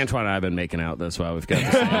 Correct. Antoine and I have been making out. That's why we've got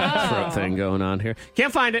this throat thing going on here.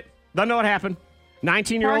 Can't find it. Don't know what happened.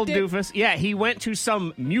 19-year-old doofus. Yeah, he went to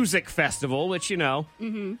some music festival, which, you know,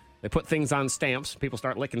 they put things on stamps. People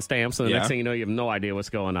start licking stamps, and the next thing you know, you have no idea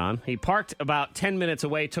what's going on. He parked about 10 minutes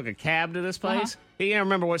away, took a cab to this place. He can't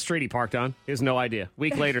remember what street he parked on. He has no idea.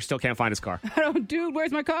 Week later, still can't find his car. Oh, dude,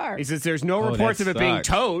 where's my car? He says there's no reports of it being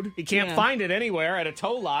towed. He can't find it anywhere at a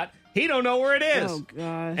tow lot. He don't know where it is. Oh,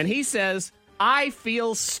 gosh. And he says, I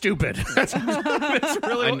feel stupid. That's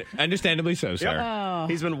really Understandably so, sir. Oh.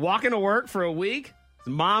 He's been walking to work for a week.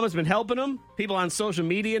 His mom has been helping him. People on social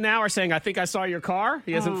media now are saying, I think I saw your car.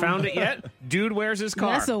 He hasn't found it yet. Dude, where's his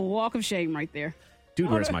car? That's a walk of shame right there. Dude,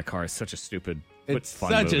 Where's My Car is such a stupid, but It's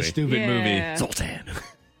fun such movie. a stupid movie. Zoltan.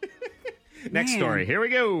 Next story. Here we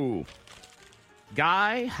go.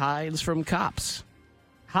 Guy hides from cops.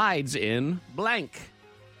 Hides in blank.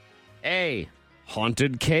 A,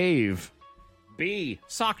 haunted cave. B,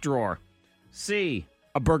 sock drawer. C,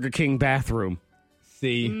 a Burger King bathroom.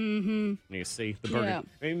 C. You see the burger. Yeah.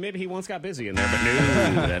 I mean, maybe he once got busy in there, but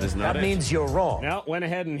no, that is not it. That means you're wrong. No, went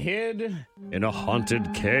ahead and hid in a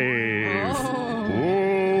haunted cave.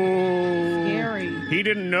 Scary. He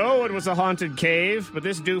didn't know it was a haunted cave, but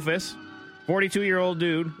this doofus, 42-year-old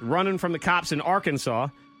dude, running from the cops in Arkansas,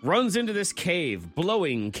 runs into this cave,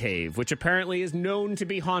 Blowing Cave, which apparently is known to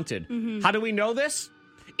be haunted. How do we know this?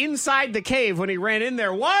 Inside the cave, when he ran in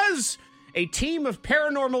there, was a team of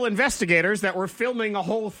paranormal investigators that were filming a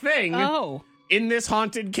whole thing in this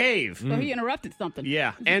haunted cave. So he interrupted something.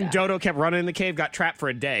 Yeah, and Dodo kept running in the cave, got trapped for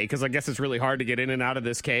a day, because I guess it's really hard to get in and out of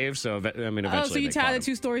this cave, so, I mean, eventually so you they tie caught the him.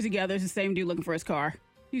 2 stories together. It's the same dude looking for his car.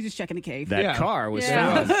 He's just checking the cave. That car was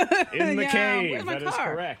Yeah. found in the Yeah, cave. where's my That is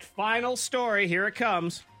car? correct. Final story. Here it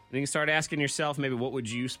comes. And you can start asking yourself, maybe what would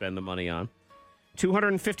you spend the money on?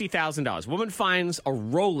 $250,000. Woman finds a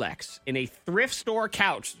Rolex in a thrift store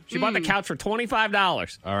couch. She bought the couch for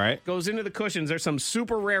 $25. All right. Goes into the cushions. There's some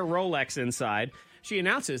super rare Rolex inside. She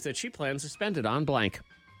announces that she plans to spend it on blank.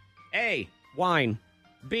 A, wine.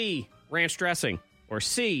 B, ranch dressing. Or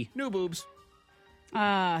C, new boobs.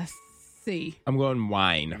 C. I'm going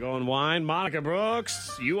wine. You're going wine. Monica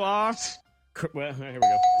Brooks, you are... Well, here we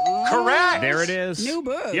go. Correct. There it is. New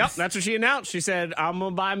boobs. Yep, that's what she announced. She said, I'm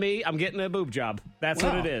going to buy me. I'm getting a boob job. That's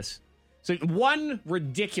what it is. So one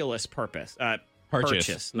ridiculous purchase,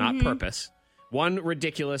 not purpose. One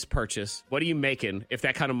ridiculous purchase. What are you making if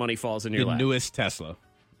that kind of money falls in your The lap? newest Tesla.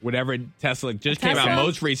 Whatever Tesla just came out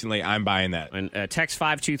most recently, I'm buying that. And text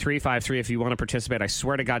 52353 if you want to participate. I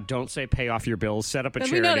swear to God, don't say pay off your bills, set up a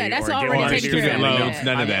charity. We know that. That's or already give taken to your care of. family. Loans,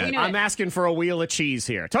 none of that. I'm asking for a wheel of cheese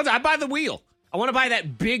here. Told you, I buy the wheel. I want to buy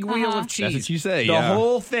that big wheel of cheese. That's what you say, The yeah.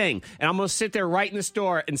 whole thing. And I'm going to sit there right in the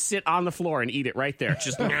store and sit on the floor and eat it right there.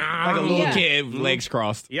 Just Like a little kid, legs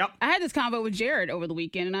crossed. Yep. I had this convo with Jared over the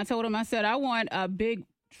weekend, and I told him, I said, I want a big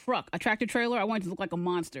truck, a tractor trailer. I want it to look like a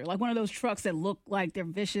monster, like one of those trucks that look like they're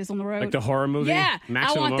vicious on the road. Like the horror movie? Yeah,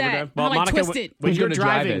 Maximum I want that. Overdrive? Well, I like Monica, Twisted. when Who's you're gonna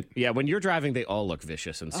drive driving, it? when you're driving, they all look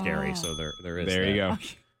vicious and scary. So there is There you that. go.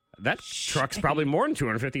 That truck's probably more than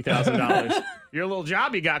 $250,000. Your little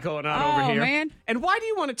job you got going on over here. Man. And why do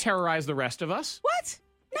you want to terrorize the rest of us? What?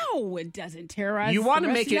 No, it doesn't terrorize. You want the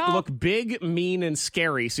to rest make of it y'all. look big, mean, and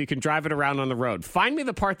scary so you can drive it around on the road. Find me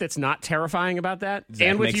the part that's not terrifying about that. Zach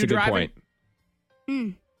and with makes you a good driving.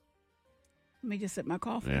 Let me just sip my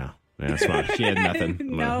coffee. Yeah. That's fine. She had nothing.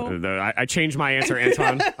 No. I changed my answer,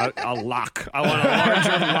 Antoine. A lock. I want a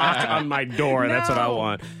larger lock on my door. That's what I No.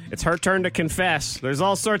 want. It's her turn to confess. There's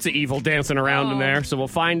all sorts of evil dancing around in there. So we'll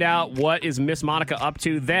find out what is Miss Monica up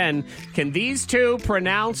to then. Can these two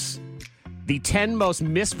pronounce the 10 most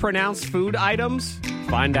mispronounced food items?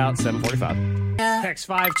 Find out 7:45. Text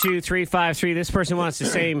 52353. This person wants the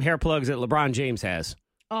same hair plugs that LeBron James has.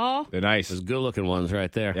 Oh, They're nice. Those good-looking ones right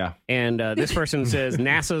there. Yeah. And this person says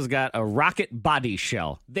NASA's got a rocket body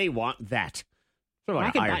shell. They want that. Sort of like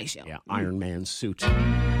Rocket an body shell. Yeah, Iron Man suit. You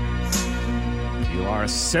are a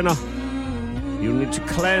sinner. You need to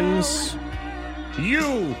cleanse.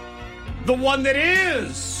 You, the one that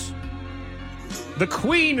is the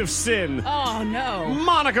queen of sin, oh no.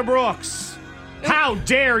 Monica Brooks. How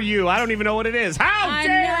dare you? I don't even know what it is. How I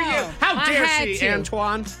dare know. you? How I dare had she, to.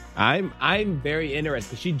 Antoine? I'm very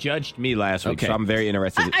interested. She judged me last week, Okay. so I'm very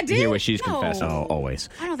interested I to hear did? what she's No. confessing. Oh, always.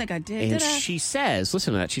 I don't think I did. And Did I? she says,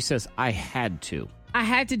 listen to that. She says, I had to. I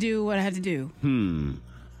had to do what I had to do. I'm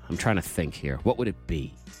trying to think here. What would it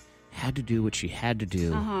be? Had to do what she had to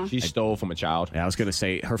do. She stole from a child. I was going to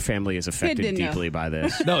say her family is affected didn't know. deeply by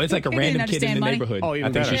this. No, it's like a He random didn't kid in the understand money. neighborhood. Oh, even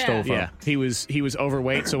I think better. she stole from. Yeah, he was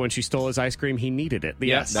overweight, so when she stole his ice cream, he needed it.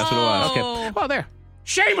 Yes, that's what it was. Okay. Well, there.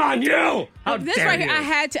 Shame on you! How This dare right you? here,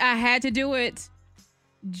 I had to do it.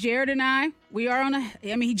 Jared and we are on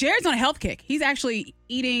Jared's on a health kick. He's actually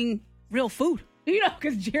eating real food. You know,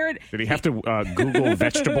 because Jared, Did he have to Google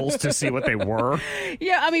vegetables to see what they were?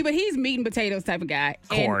 yeah, but he's meat and potatoes type of guy.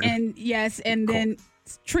 Corn. And yes, and then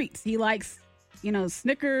treats. He likes,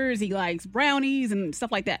 Snickers. He likes brownies and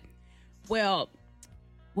stuff like that. Well,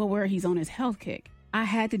 where he's on his health kick, I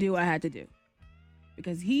had to do what I had to do.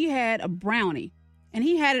 Because he had a brownie, and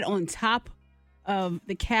he had it on top of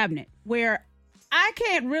the cabinet where I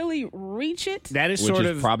can't really reach it. That is Which sort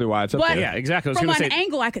is of probably why it's up But there. Yeah, exactly. I was from going an to say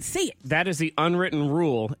angle, I could see it. that is the unwritten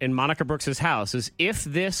rule in Monica Brooks's house: is if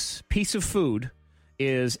this piece of food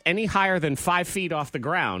is any higher than 5 feet off the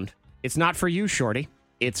ground, it's not for you, Shorty.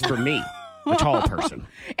 It's for me, a tall person.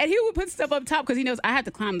 And he would put stuff up top because he knows I have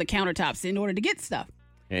to climb the countertops in order to get stuff.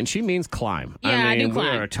 And she means climb. Yeah, I do we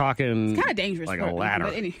climb. are talking It's kind of dangerous. like for a ladder.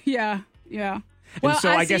 But yeah. And so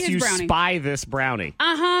I see guess his you brownie. spy this brownie.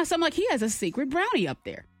 So I'm like, he has a secret brownie up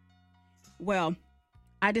there. Well,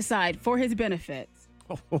 I decide for his benefits.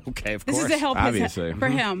 Okay, of This course. is to help obviously. for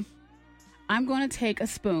him. I'm going to take a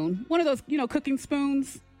spoon, one of those, cooking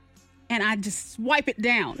spoons, and I just swipe it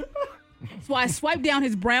down. So I swipe down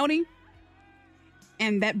his brownie,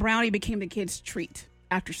 and that brownie became the kid's treat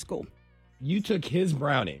after school. You took his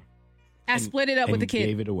brownie. I split it up with the kid.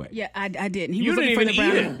 Gave it away. Yeah, I didn't. He You was looking didn't for the even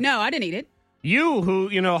eat brownie. it. No, I didn't eat it. You who,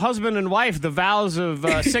 husband and wife, the vows of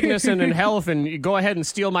sickness and in health, and you go ahead and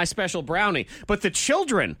steal my special brownie. But the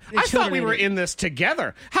children, I thought we children were ate it. in this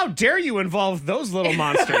together. How dare you involve those little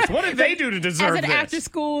monsters? What did they do to deserve As an this? after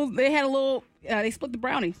school, they had a little They split the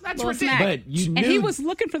brownie. That's Little ridiculous. snack. But you And he knew- was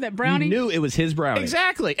looking for that brownie. You knew it was his brownie.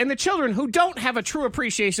 Exactly. And the children who don't have a true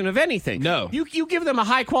appreciation of anything. No. You give them a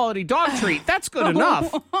high-quality dog treat. That's good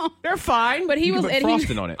enough. They're fine. But he You was can put and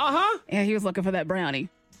frosting on it. Uh-huh. Yeah, he was looking for that brownie.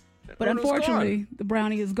 But What was unfortunately, the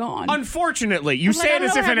brownie is gone. Unfortunately, you I'm like, say I it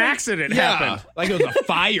as know if an what happened. accident Yeah, happened. like it was a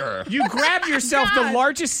fire. You grabbed yourself the God.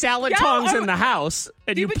 largest salad Yeah, tongs oh. in the house,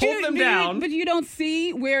 and you But pulled them down. But you don't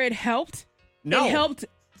see where it helped. No. It helped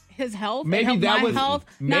his health. It Maybe helped that my was health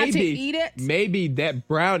maybe, not to eat it. Maybe that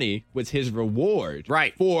brownie was his reward,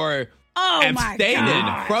 Right. For Oh, my abstaining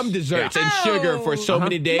gosh. from desserts Yeah. and sugar for so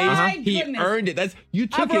many days. My He goodness. earned it. That's you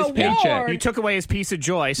took A his paycheck. reward. You took away his piece of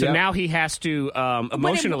joy, so Yep. now he has to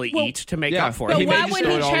emotionally well, eat to make yeah. up for But it. But He why made you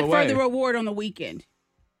wouldn't he throw it all check for away. the reward on the weekend?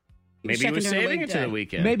 Maybe he checking was during the saving it to the weekday.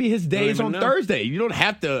 weekend. Maybe his day's Don't on even know. Thursday. You don't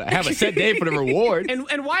have to have a set day for the reward.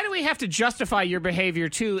 And why do we have to justify your behavior,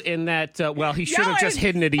 too, in that, he should have Y'all just are-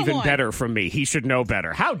 hidden it come even on. better from me. He should know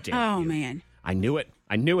better. How dare Oh, you? man. I knew it.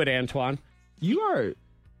 I knew it, Antoine. You are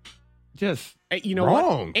just You know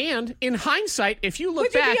wrong. what? And in hindsight, if you look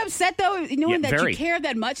Would you back... be upset, though, knowing Yeah, that very. you care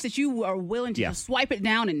that much that you are willing to Yeah. just swipe it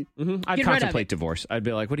down and I'd get rid of contemplate it? divorce. I'd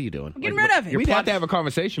be like, what are you doing? Getting Like, rid of it. You're We'd have to have a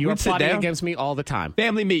conversation. You are We'd sit plotting down. against me all the time.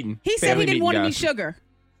 Family meeting. He said Family he didn't meeting, want any guys. sugar.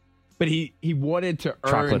 But he wanted to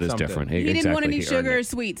earn Chocolate is something. different. He didn't want any Exactly, he earned sugar or it.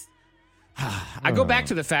 sweets. I go back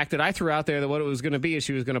to the fact that I threw out there that what it was going to be is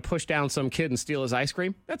she was going to push down some kid and steal his ice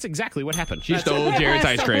cream. That's exactly what happened. She That's stole Jared's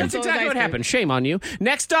ice cream. That's exactly what happened. Shame on you.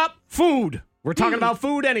 Next up, food. We're talking about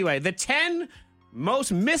food anyway. The 10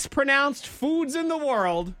 most mispronounced foods in the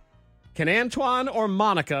world. Can Antoine or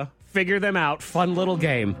Monica figure them out? Fun little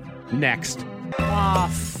game. Next.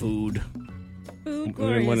 Food. Food, When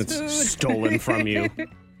glorious it's food. stolen from you.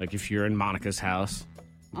 Like if you're in Monica's house.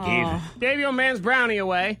 Gave your man's brownie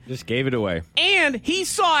away. Just gave it away. And he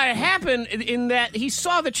saw it happen in that he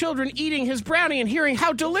saw the children eating his brownie and hearing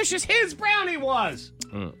how delicious his brownie was.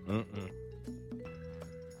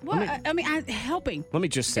 What? I mean, helping. Let me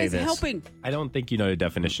just say It's this. helping. I don't think you know the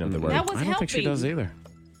definition of the word. That was I don't helping. think she does either.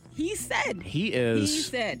 He said. He is He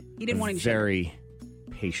said he didn't want any a sugar. very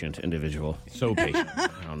patient individual. So patient. I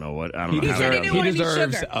don't know what. I don't He know how said he to- didn't want any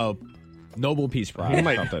deserves sugar. a Nobel Peace Prize He or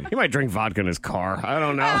might, something. he might drink vodka in his car. I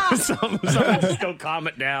don't know. Something just go calm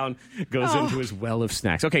it down. Goes into his well of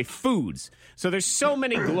snacks. Okay, foods. So there's so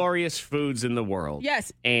many glorious foods in the world.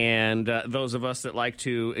 Yes. And those of us that like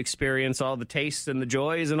to experience all the tastes and the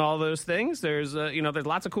joys and all those things, there's there's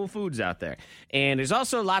lots of cool foods out there. And there's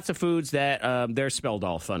also lots of foods that they're spelled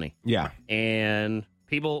all funny. Yeah. And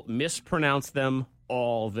people mispronounce them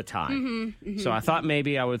all the time. So I thought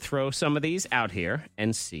maybe I would throw some of these out here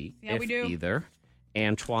and see Yeah, if we do. either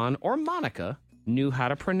Antoine or Monica knew how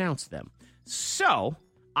to pronounce them. So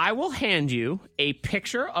I will hand you a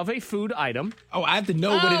picture of a food item. Oh, I have to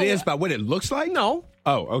know what it is by what it looks like? No.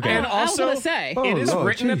 Oh, okay. And I was also, gonna say. it is Oh,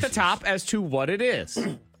 written at the Jesus. top as to what it is.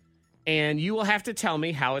 And you will have to tell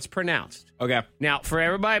me how it's pronounced. Okay. Now, for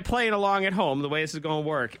everybody playing along at home, the way this is going to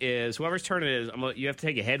work is whoever's turn it is, you have to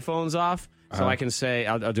take your headphones off so I can say,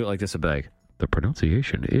 I'll do it like this a bag. The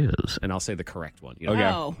pronunciation is, and I'll say the correct one. You know? Okay.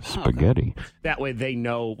 Oh, Spaghetti. That way they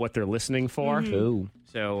know what they're listening for. Ooh.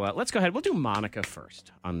 So let's go ahead. We'll do Monica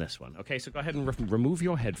first on this one. Okay, so go ahead and remove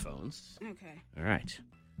your headphones. okay. All right.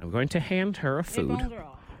 I'm going to hand her a food. Headphones are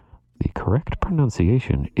off. The correct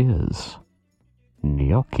pronunciation is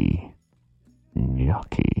gnocchi.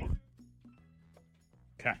 Gnocchi.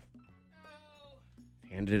 Okay.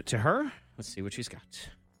 Handed it to her. Let's see what she's got.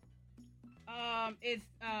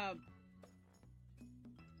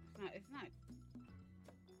 It's not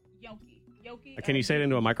Yoki. Can you say it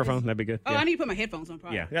into a microphone? That'd be good. Oh, I need to put my headphones on.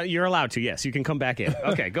 Probably. Yeah, you're allowed to. Yes, you can come back in.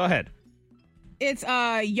 Okay, go ahead. It's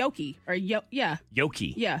Yoki or yeah.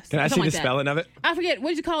 Yoki. Yeah. Can I see something the like that. spelling of it? I forget. What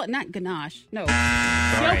did you call it? Not ganache. No.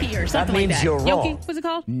 Yoki or something like that. you're wrong. Yoki. What's it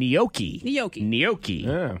called? Gnocchi. Gnocchi. Gnocchi.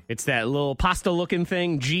 Yeah. It's that little pasta-looking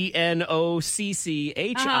thing. Gnocchi.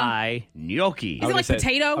 Gnocchi. Is it like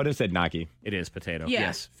potato? I would have said gnocchi. It is potato. Yeah.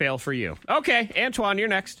 Yes. Fail for you. Okay, Antoine, you're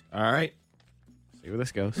next. All right. See where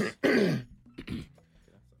this goes.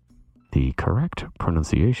 The correct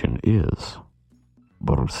pronunciation is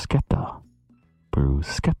bruschetta.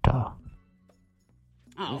 Bruschetta.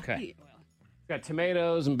 Oh, Okay. well. Got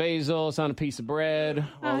tomatoes and basil. It's on a piece of bread.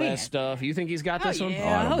 All that yeah. stuff. You think he's got this one?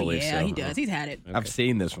 Yeah. I don't believe so. He does. He's had it. I've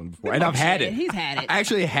seen this one before. And I've had it. He's had it. I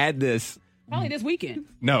actually had this. Probably this weekend.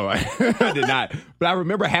 No, I did not. But I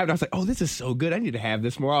remember having it. I was like, oh, this is so good. I need to have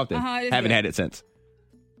this more often. It is Haven't good. had it since.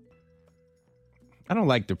 I don't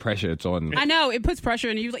like the pressure it's on. I know it puts pressure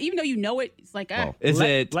on you. Even though you know it, it's like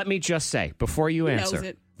Let me just say, before you Who answer, knows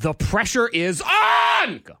it? the pressure is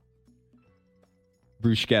on! Go.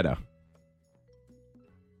 Bruschetta.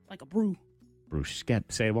 like a brew.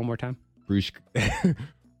 Bruschetta. Say it one more time. Bruschetta.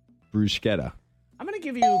 I'm going to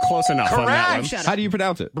give you close enough on that one. How do you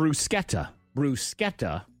pronounce it? Bruschetta.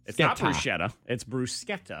 Bruschetta. It's not bruschetta. It's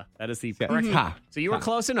bruschetta. That is the correct. Mm-hmm. So you were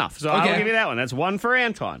close enough. So I'll give you that one. That's one for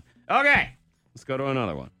Antoine. Okay. Let's go to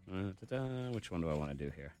another one. Which one do I want to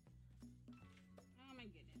do here? Oh, my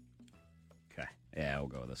goodness. Okay. Yeah, we'll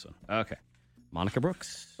go with this one. Okay. Monica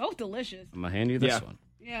Brooks. Both delicious. I'm going to hand you this one.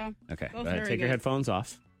 Yeah. Okay. Both Go ahead. very Take your good. headphones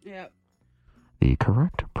off. Yeah. The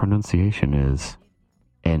correct pronunciation is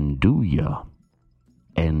andouille.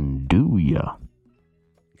 Andouille.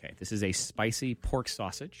 Okay. This is a spicy pork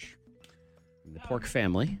sausage from the pork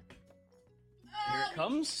family. Here it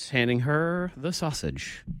comes. Handing her the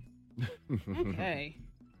sausage. Okay.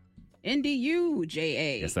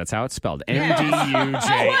 N-D-U-J-A. Yes, that's how it's spelled. N-D-U-J-A.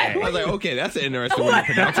 I was like, okay, that's an interesting way to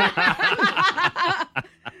pronounce it.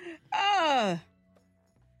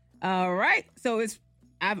 All right. So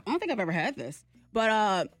I don't think I've ever had this,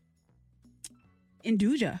 but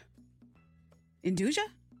Induja. Induja?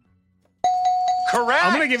 Correct.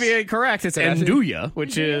 I'm going to give you a correct. It's andouille,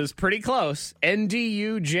 which is pretty close.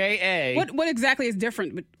 N-D-U-J-A. What exactly is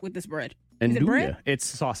different with this bread? Is it bread? It's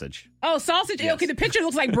sausage. Oh, sausage. Yes. Okay, the picture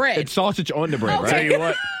looks like bread. It's sausage on the bread, Okay. right? Tell you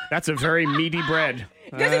what, that's a very meaty bread.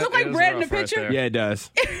 Does it look like bread in the picture? Yeah, it does.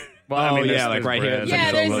 Well, yeah, like right here. bread.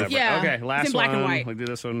 Yeah, there's- yeah. Okay, It's last in black one. and white. We'll do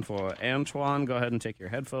this one for Antoine. Go ahead and take your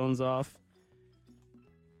headphones off.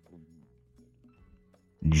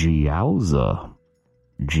 Gyauza.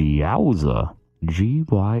 Gyauza.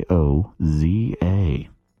 G-Y-O-Z-A.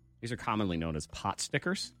 These are commonly known as pot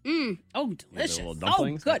stickers. Oh, You know, delicious. the little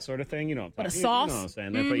dumplings, Oh, good. that sort of thing. You know what I'm With a talking- sauce. You know what I'm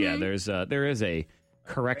saying? But yeah, there is a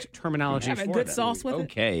correct terminology Have a for good them. sauce with it.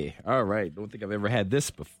 Okay. All right. Don't think I've ever had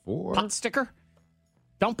this before. Pot sticker?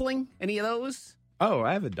 Dumpling? Any of those? Oh,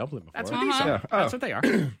 I have a dumpling before. That's what these are. Yeah. That's what they are.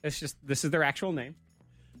 It's just, this is their actual name.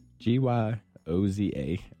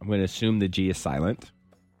 G-Y-O-Z-A. I'm going to assume the G is silent.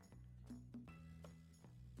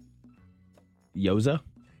 Yoza?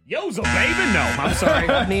 Yoza, baby. No, I'm sorry.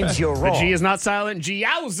 That means you're The wrong. G is not silent.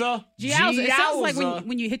 Giauza. Giauza. It sounds like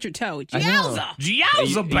when you hit your toe. Giauza.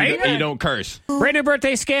 Giauza, baby. You don't curse. Brand new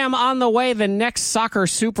birthday scam on the way. The next soccer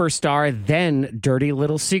superstar, then Dirty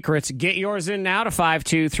Little Secrets. Get yours in now to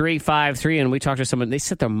 52353. And we talked to someone. They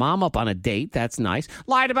set their mom up on a date. That's nice.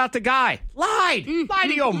 Lied about the guy. Lied. Lied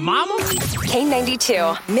to your mama.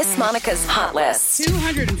 K92, Miss Monica's Hot List.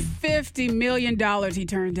 $250 million he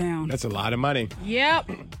turned down. That's a lot of money. Yep.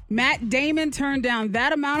 Matt Damon turned down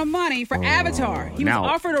that amount of money for Avatar. He was now-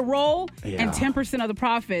 offered a role Yeah. and 10% of the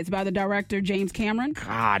profits by the director James Cameron.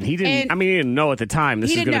 God, he didn't. And I mean, he didn't know at the time this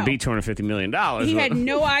he is didn't going to know. be $250 million. He but- had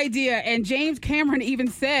no idea. And James Cameron even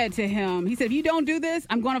said to him, he said, if you don't do this,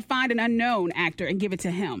 I'm going to find an unknown actor and give it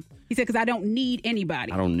to him. He said, because I don't need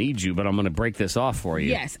anybody. I don't need you, but I'm going to break this off for you.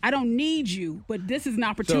 Yes, I don't need you, but this is an So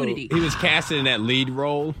opportunity. he was casted in that lead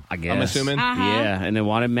role, I guess. I'm assuming. Yeah, and they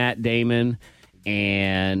wanted Matt Damon,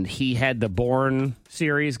 and he had the Bourne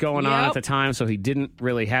series going on Yep. at the time, so he didn't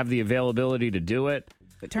really have the availability to do it.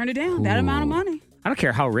 But turn it down. That amount of money. I don't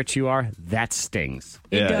care how rich you are, that stings.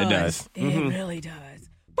 Yeah, it does. It really does.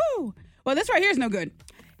 Woo! Well, this right here is no good.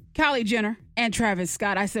 Kylie Jenner and Travis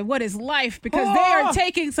Scott. I said, what is life? Because they are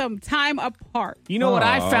taking some time apart. You know what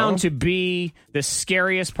I found to be the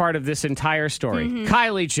scariest part of this entire story?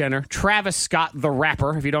 Kylie Jenner, Travis Scott, the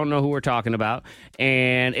rapper, if you don't know who we're talking about.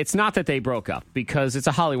 And it's not that they broke up because it's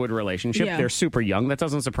a Hollywood relationship. Yeah. They're super young. That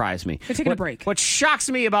doesn't surprise me. They're taking a break. What shocks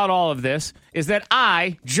me about all of this is that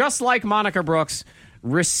I, just like Monica Brooks,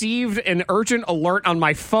 received an urgent alert on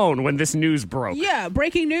my phone when this news broke. Yeah,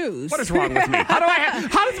 breaking news. What is wrong with me?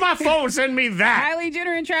 How does my phone send me that? Kylie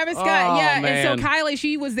Jenner and Travis Scott. Oh, Yeah, man. and so Kylie,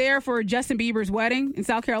 she was there for Justin Bieber's wedding in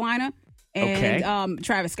South Carolina. And Okay.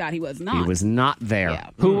 Travis Scott, he was not. He was not there. Yeah.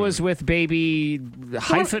 Who was with baby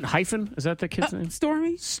hyphen? Is that the kid's name?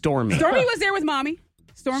 Stormy. Stormy. Stormy was there with mommy.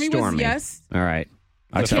 Stormy was, yes. All right.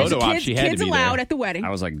 The photo op, she had to Kids be allowed there. at the wedding. I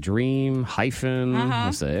was like dream hyphen.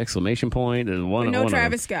 What's the exclamation point? And one. But no one of them.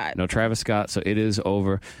 Travis Scott. No Travis Scott. So it is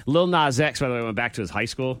over. Lil Nas X, by the way, went back to his high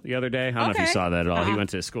school the other day. I don't know if you Okay. saw that at all. He went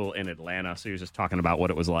to school in Atlanta, so he was just talking about what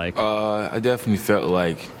it was like. I definitely felt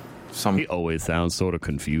like some He always sounds sort of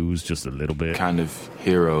confused, just a little bit. kind of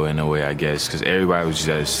hero in a way, I guess, because everybody was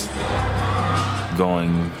just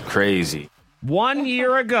going crazy. 1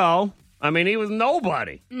 year ago, I mean, he was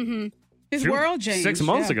nobody. His world changed. 6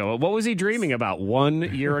 months yeah. ago. What was he dreaming about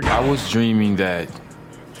 1 year ago? I was dreaming that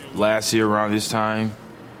last year around this time,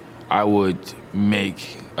 I would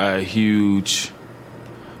make a huge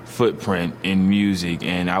footprint in music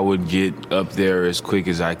and I would get up there as quick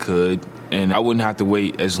as I could and I wouldn't have to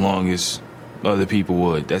wait as long as other people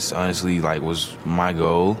would. That's honestly was my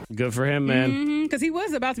goal. Good for him, man. Because he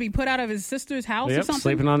was about to be put out of his sister's house or something.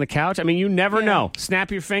 Sleeping on the couch. I mean, you never know.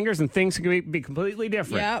 Snap your fingers and things can be completely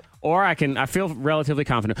different. Yep. Or I feel relatively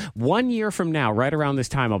confident. 1 year from now, right around this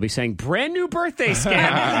time, I'll be saying brand new birthday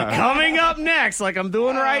scam coming up next, like I'm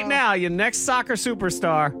doing right now. Your next soccer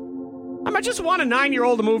superstar. I might just want a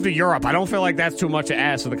 9-year-old to move to Europe. I don't feel like that's too much to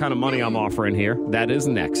ask for the kind of money I'm offering here. That is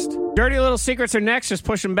next. Dirty Little Secrets are next. Just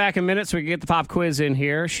push them back a minute so we can get the pop quiz in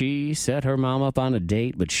here. She set her mom up on a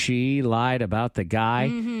date, but she lied about the guy.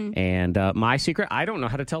 Mm-hmm. And my secret, I don't know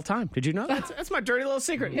how to tell time. Did you know? That's my dirty little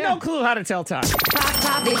secret. Yeah. No clue how to tell time.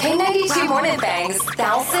 The K92 Morning Thang's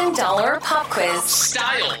 $1,000 pop quiz.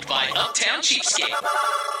 Styled by Uptown Cheapskate.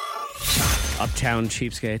 Uptown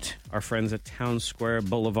Cheapskate. Our friends at Town Square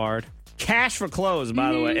Boulevard. Cash for clothes,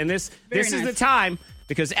 by the way. And this is the time,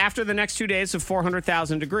 because after the next 2 days of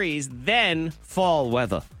 400,000 degrees, then fall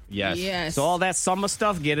weather. Yes. So all that summer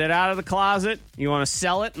stuff, get it out of the closet. You want to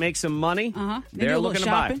sell it, make some money. They're looking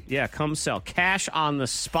to buy it. Yeah, come sell. Cash on the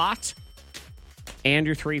spot. And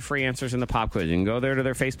your 3 free answers in the pop quiz. You can go there to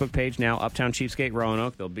their Facebook page now, Uptown Cheapskate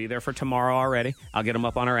Roanoke. They'll be there for tomorrow already. I'll get them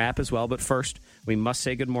up on our app as well. But first, we must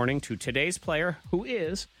say good morning to today's player, who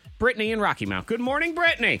is Brittany in Rocky Mount. Good morning,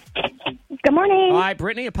 Brittany. Good morning. All right,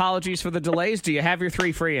 Brittany, apologies for the delays. Do you have your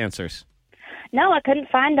 3 free answers? No, I couldn't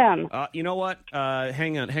find them. You know what?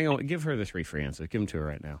 Hang on. Give her the 3 free answers. Give them to her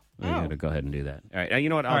right now. You got to go ahead and do that. All right. You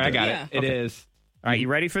know what? All right, I got it. It is. All right, you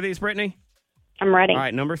ready for these, Brittany? I'm ready. All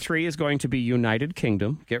right, number 3 is going to be United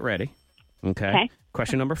Kingdom. Get ready. Okay.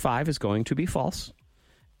 Question number 5 is going to be false.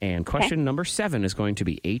 And question number 7 is going to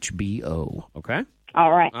be HBO. Okay?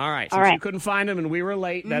 All right. All right. Since you couldn't find them and we were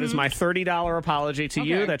late, that is my $30 apology to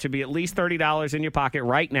you. That should be at least $30 in your pocket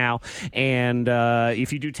right now. And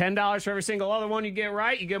if you do $10 for every single other one you get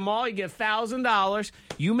right, you get them all, you get $1,000.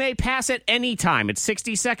 You may pass at any time. It's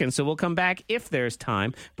 60 seconds, so we'll come back if there's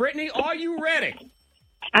time. Brittany, are you ready?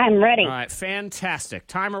 I'm ready. All right, fantastic.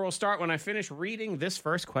 Timer will start when I finish reading this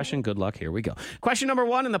first question. Good luck. Here we go. Question number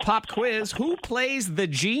 1 in the pop quiz. Who plays the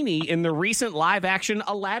genie in the recent live-action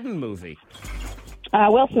Aladdin movie?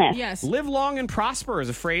 Will Smith. Yes. Live long and prosper is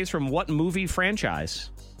a phrase from what movie franchise?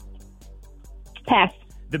 Pass.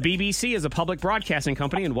 The BBC is a public broadcasting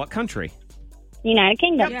company in what country? United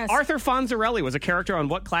Kingdom. Yes. Arthur Fonzarelli was a character on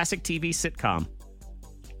what classic TV sitcom?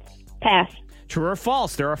 Pass. True or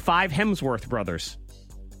false? There are 5 Hemsworth brothers.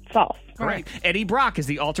 False. Correct. Eddie Brock is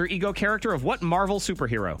the alter ego character of what Marvel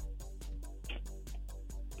superhero?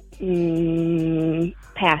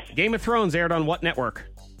 Pass. Game of Thrones aired on what network?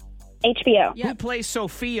 HBO. Who plays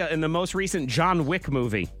Sophia in the most recent John Wick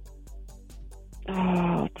movie?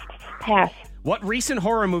 Oh, pass. What recent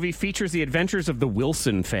horror movie features the adventures of the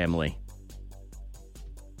Wilson family?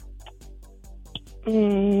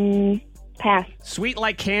 Pass. Sweet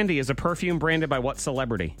Like Candy is a perfume branded by what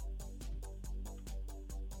celebrity?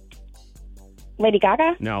 Lady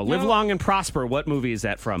Gaga? No. Live Long and Prosper. What movie is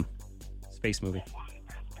that from? Space movie.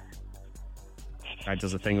 Guy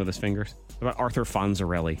does a thing with his fingers. What about Arthur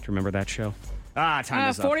Fonzarelli? Do you remember that show? Time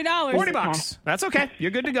is up. $40. $40. That's okay. You're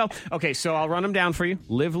good to go. Okay, so I'll run them down for you.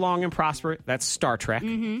 Live long and prosper. That's Star Trek.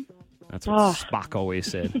 That's what Spock always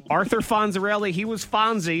said. Arthur Fonzarelli, he was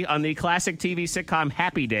Fonzie on the classic TV sitcom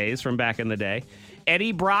Happy Days from back in the day.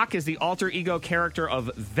 Eddie Brock is the alter ego character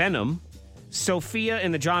of Venom. Sophia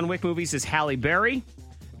in the John Wick movies is Halle Berry.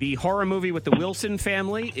 The horror movie with the Wilson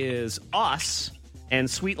family is Us. And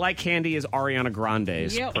Sweet Like Candy is Ariana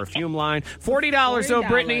Grande's perfume line. $40 though,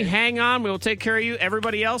 Brittany. Hang on. We will take care of you.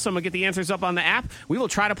 Everybody else, I'm going to get the answers up on the app. We will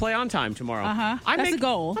try to play on time tomorrow. That's the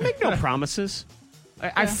goal. I make no promises.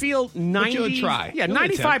 I feel 90. But you'll try. Yeah,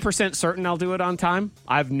 95% certain I'll do it on time.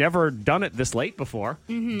 I've never done it this late before.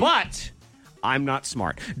 But I'm not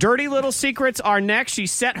smart. Dirty Little Secrets are next. She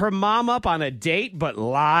set her mom up on a date but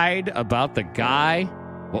lied about the guy.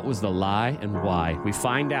 What was the lie and why? We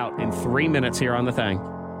find out in 3 minutes here on The Thang.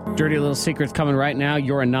 Dirty Little Secrets coming right now.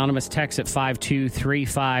 Your anonymous text at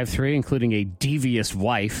 52353, including a devious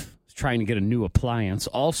wife trying to get a new appliance.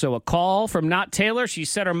 Also, a call from Not Taylor. She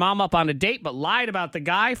set her mom up on a date but lied about the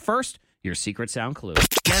guy. First, your secret sound clue.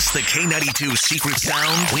 Guess the K92 secret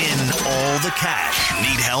sound. Win all the cash.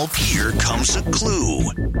 Need help? Here comes a clue.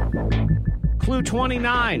 Clue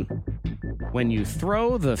 29. When you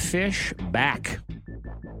throw the fish back.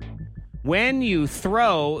 When you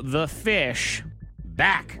throw the fish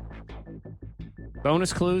back.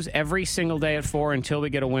 Bonus clues every single day at 4 until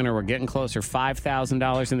we get a winner. We're getting closer.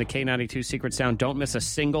 $5,000 in the K92 Secret Sound. Don't miss a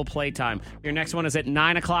single playtime. Your next one is at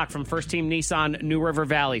 9 o'clock from First Team Nissan, New River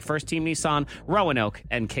Valley. First Team Nissan, Roanoke,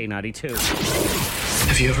 and K92.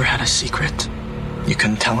 Have you ever had a secret you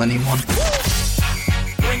couldn't tell anyone?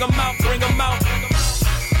 Bring 'em out, bring 'em out.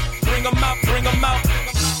 Bring 'em out, bring 'em out.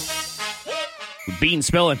 Bean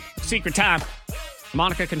spilling. Secret time.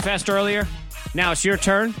 Monica confessed earlier. Now it's your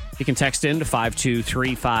turn. You can text in to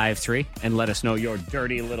 52353 and let us know your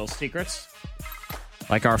dirty little secrets.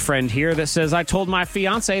 Like our friend here that says, I told my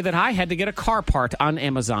fiance that I had to get a car part on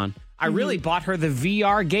Amazon. I really bought her the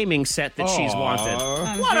VR gaming set that she's wanted.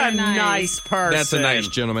 What a nice person. That's a nice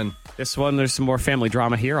gentleman. This one, there's some more family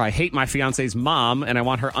drama here. I hate my fiance's mom, and I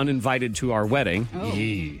want her uninvited to our wedding.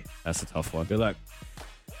 Yee. That's a tough one. Good luck.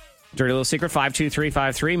 Dirty little secret,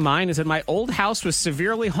 52353. Mine is that my old house was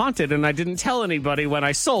severely haunted, and I didn't tell anybody when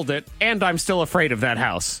I sold it, and I'm still afraid of that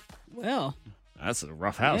house. Well, that's a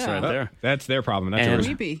rough house right there. That's their problem. That's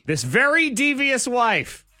And yours. this very devious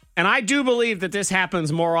wife, and I do believe that this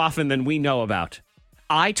happens more often than we know about.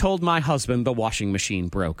 I told my husband the washing machine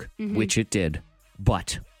broke, which it did,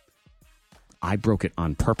 but I broke it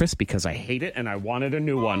on purpose because I hate it and I wanted a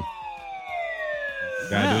new one.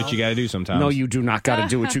 Gotta do what you gotta do sometimes. No, you do not gotta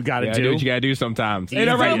do what you gotta do. Do what you gotta do sometimes. Ain't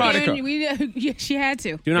that right, Monica? She had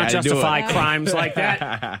to. Do not Gotta do justify it. crimes like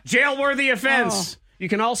that. Jail-worthy offense. You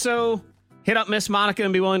can also hit up Miss Monica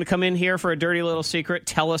and be willing to come in here for a dirty little secret.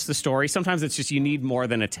 Tell us the story. Sometimes it's just you need more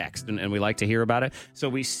than a text, and we like to hear about it. So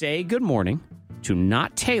we say good morning to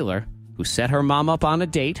Not Taylor, who set her mom up on a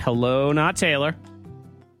date. Hello, Not Taylor.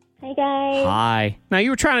 Hi, guys. Hi. Now,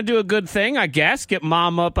 you were trying to do a good thing, I guess. Get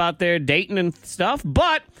mom up out there dating and stuff,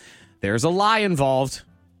 but there's a lie involved.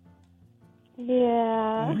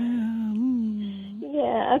 Yeah.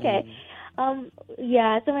 Yeah, okay.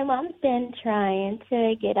 So my mom's been trying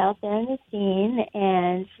to get out there in the scene,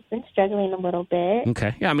 and she's been struggling a little bit.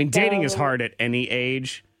 Okay. Yeah, I mean, dating is hard at any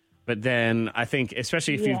age, but then I think,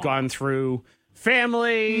 especially if you've gone through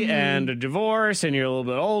family and a divorce and you're a little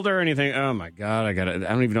bit older and you think, oh my God, I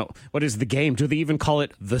don't even know. What is the game? Do they even call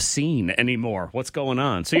it the scene anymore? What's going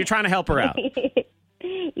on? So you're trying to help her out.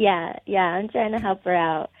 Yeah, I'm trying to help her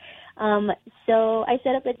out. So I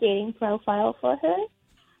set up a dating profile for her,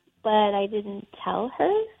 but I didn't tell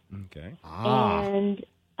her. Okay. And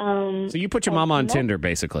so you put your mom on Tinder,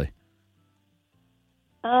 basically.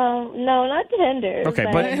 No, not Tinder. Okay,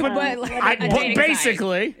 but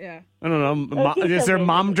basically, yeah. I don't know. Okay, Is so there basically.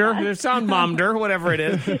 Momder? It's on Momder, whatever it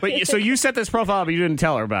is. But so you set this profile up, but you didn't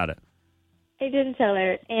tell her about it. I didn't tell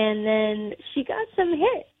her, and then she got some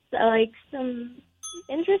hits, like some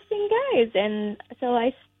interesting guys, and so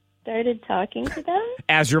I started talking to them.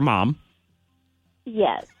 As your mom.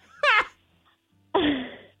 Yes.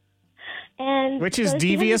 And Which is so she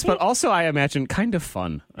devious, hasn't but also, I imagine, kind of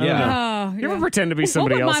fun. I don't know. Oh, You ever yeah. pretend to be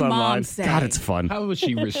somebody What would else my mom online? say? God, it's fun. How would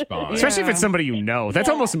she respond? Especially if it's somebody you know. That's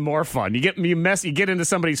almost more fun. You get into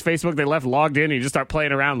somebody's Facebook, they left logged in, and you just start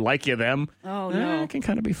playing around like you them. Oh, no. It can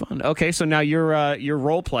kind of be fun. Okay, so now you're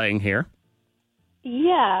role playing here.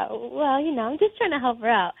 Yeah, well, I'm just trying to help her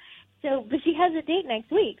out. So, but she has a date next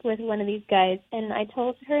week with one of these guys, and I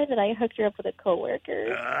told her that I hooked her up with a coworker.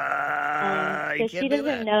 So she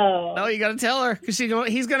doesn't know. No, you got to tell her because he's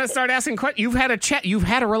going to start asking questions. You've had a chat. You've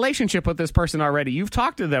had a relationship with this person already. You've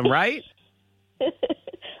talked to them, right? Well,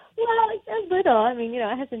 a little. I mean,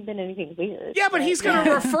 it hasn't been anything weird. Yeah, but he's going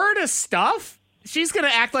to refer to stuff. She's going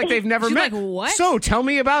to act like they've never She's met. like, what? So tell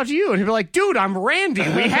me about you. And he'll be like, dude, I'm Randy.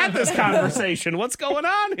 We had this conversation. What's going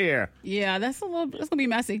on here? Yeah, that's going to be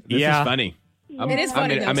messy. This is funny. It is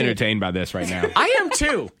funny, though, I'm too. entertained by this right now. I am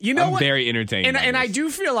too. You know I'm what? very entertained. And by I this. do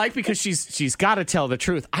feel like because she's got to tell the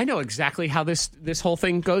truth. I know exactly how this whole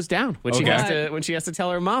thing goes down when she has to tell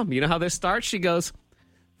her mom. You know how this starts? She goes,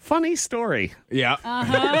 "Funny story." Yeah.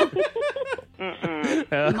 Mom's like, It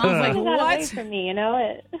got away what? from me,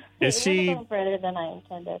 it Is went she- a little further than I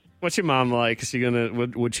intended. What's your mom like? Is she gonna?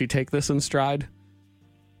 Would she take this in stride?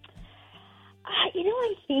 I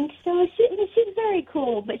think so. She's very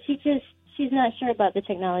cool, but she's not sure about the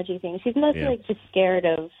technology thing. She's mostly like just scared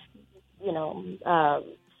of,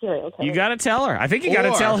 serial killers. You got to tell her. I think you got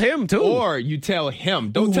to tell him too. Or you tell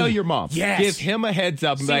him. Don't tell your mom. Yes. Give him a heads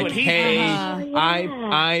up and be See like, what he hey,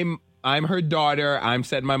 I'm her daughter. I'm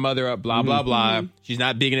setting my mother up, blah, blah, blah. She's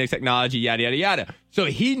not big into technology, yada, yada, yada. So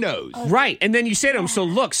he knows. Right. And then you say to him, so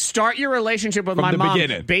look, start your relationship with From my the mom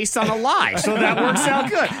beginning. based on a lie. So that works out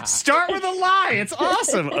good. Start with a lie. It's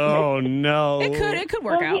awesome. Oh, no. It could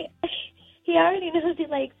work out. He already knows he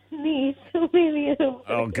likes me, so maybe it'll.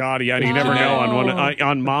 Oh, God. Yeah, you never know.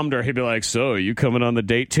 On Momder, he'd be like, so you coming on the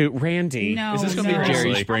date too? Randy. No, Is this going to be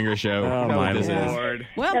Jerry Springer show? Oh, my Lord.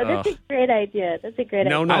 Well, No, that's a great idea. That's a great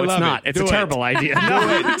No, idea. it's love not. it. It's Do a it. terrible idea. Do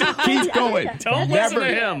it. Keep going. Don't listen to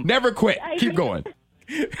him. Never quit. Keep going.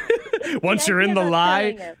 Once you're in the about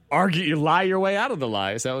lie, telling him. you lie your way out of the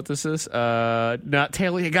lie. Is that what this is? Not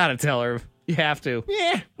Taylor, you got to tell her. You have to.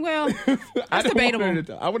 Yeah. Well, that's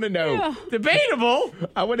debatable. I want to know. Yeah. Debatable?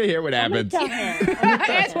 I want to hear what happens.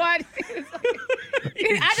 That's what.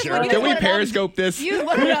 Can we Periscope this? You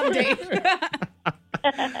want an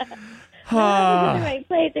update. I'm in the right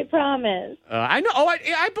place, I promise. I know. Oh,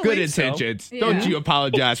 I believe Good intentions. so. Don't you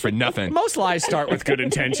apologize for nothing. Most lies start with good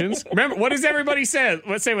intentions. Remember, what does everybody say?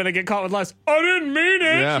 Let's say when they get caught with lies. I didn't mean it.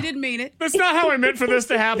 Yeah. She didn't mean it. That's not how I meant for this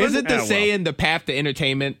to happen. Isn't the saying the path to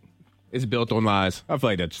entertainment is built on lies? I feel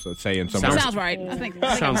like that's a saying somewhere. Sounds right. I think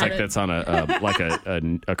Sounds I've like heard that's on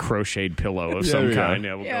a crocheted pillow of some kind.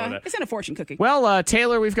 Yeah, we'll go with that. It's in a fortune cookie. Well,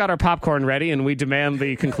 Taylor, we've got our popcorn ready, and we demand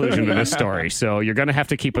the conclusion to this story. So you're going to have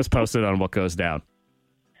to keep us posted on what goes down.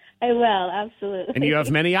 I will, absolutely. And you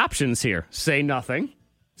have many options here. Say nothing.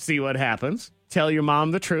 See what happens. Tell your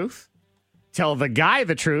mom the truth. Tell the guy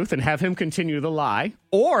the truth and have him continue the lie.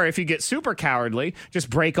 Or if you get super cowardly, just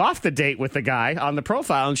break off the date with the guy on the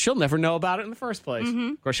profile, and she'll never know about it in the first place.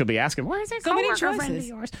 Of course, she'll be asking, where's that So many coworker friend of choices.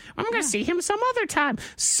 yours? I'm going to see him some other time.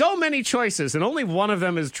 So many choices, and only one of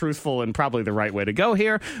them is truthful and probably the right way to go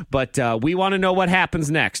here. But we want to know what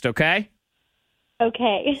happens next, okay?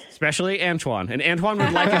 Okay. Especially Antoine. And Antoine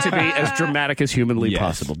would like it to be as dramatic as humanly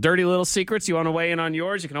possible. Dirty little secrets. You want to weigh in on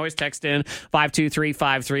yours? You can always text in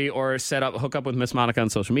 52353 or hook up with Miss Monica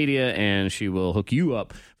on social media, and she will hook you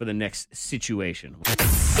up for the next situation.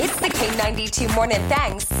 It's the K92 Morning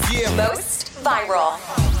Thangs. Most viral.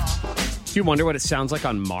 Do you wonder what it sounds like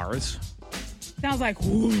on Mars? Sounds like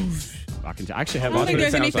whoosh. I actually have I don't audio. think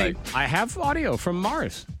there's anything. I have audio from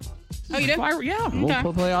Mars. Oh, you do? Yeah, Okay.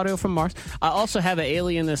 we'll play audio from Mars. I also have an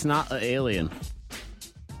alien that's not an alien.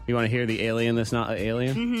 You want to hear the alien that's not an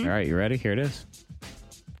alien? Mm-hmm. All right, you ready? Here it is.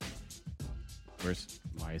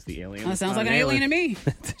 Why is the alien? That that's sounds not like an alien to me.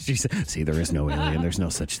 She said, see, there is no alien. There's no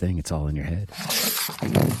such thing. It's all in your head.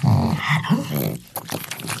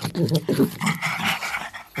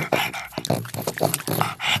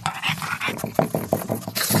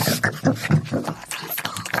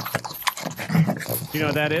 You know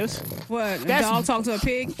what that is? What? A dog talk to a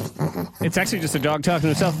pig? It's actually just a dog talking to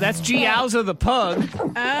himself. That's Giauza the pug.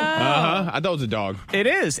 Oh. I thought it was a dog. It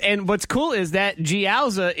is. And what's cool is that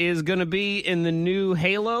Giauza is going to be in the new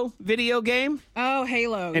Halo video game. Oh,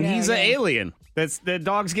 Halo. And yeah, he's an alien. That's the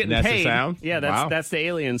dog's getting That's the paid. sound? Yeah, that's the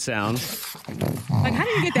alien sound. Like, how do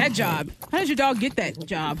you get that job? How does your dog get that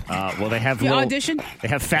job? Well, they have You little, audition? They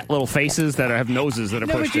have fat little faces that have noses that are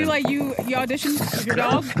No, pushed but you in. you audition with your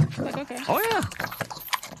dog? Like, okay. Oh, yeah.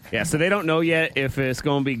 Yeah, so they don't know yet if it's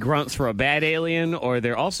going to be grunts for a bad alien, or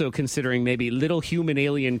they're also considering maybe little human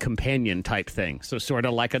alien companion type thing. So sort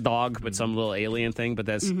of like a dog, but some little alien thing. But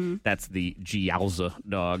that's the Giauza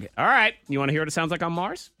dog. All right, you want to hear what it sounds like on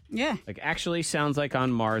Mars? Yeah. Like actually sounds like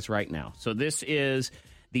on Mars right now. So this is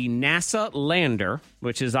the NASA lander,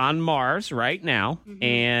 which is on Mars right now,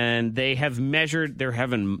 and they have measured.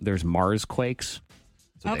 There's Mars quakes.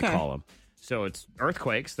 That's what they call them. So it's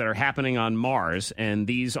earthquakes that are happening on Mars, and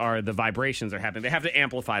these are the vibrations that are happening. They have to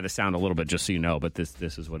amplify the sound a little bit just so you know, but this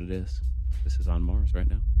is what it is. This is on Mars right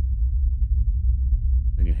now.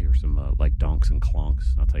 Then you hear some like donks and clonks.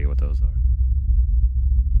 I'll tell you what those are.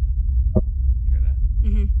 You hear that?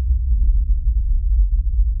 Mm-hmm.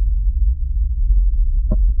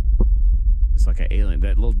 It's like an alien.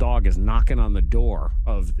 That little dog is knocking on the door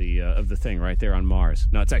of the thing right there on Mars.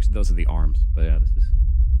 No, it's actually those are the arms. But yeah, this is.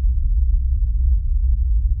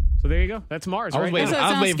 So there you go. That's Mars. I was right waiting, now.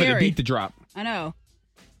 I was waiting for the scary. beat to drop. I know.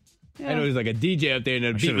 I know there's like a DJ up there and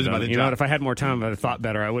the beat Should've was done about it. to You know what? drop. If I had more time, I'd have thought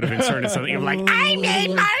better. I would have inserted something. I'm like, I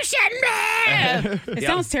need Martian Man. It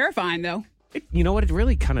sounds terrifying, though. You know what? It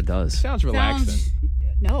really kind of does. Sounds relaxing.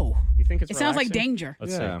 No. You think it's It sounds like relaxing? danger.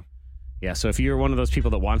 Let's Yeah. see. Yeah, so if you're one of those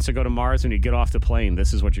people that wants to go to Mars and you get off the plane,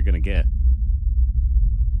 this is what you're going to get.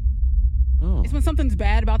 Oh, It's when something's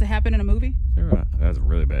bad about to happen in a movie. that's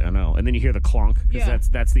really bad. I know. And then you hear the clonk because Yeah.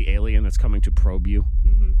 that's the alien that's coming to probe you.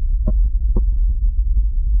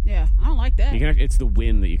 Yeah, I don't like that. It's the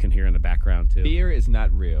wind that you can hear in the background too. Fear is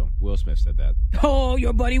not real. Will Smith said that. Oh,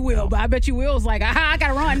 your buddy Will, but I bet you Will's like, I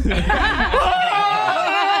gotta run.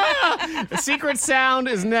 The secret sound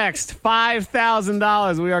is next.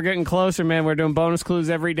 $5,000. We are getting closer, man. We're doing bonus clues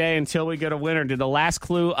every day until we get a winner. Did the last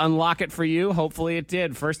clue unlock it for you? Hopefully it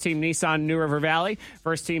did. First Team Nissan New River Valley,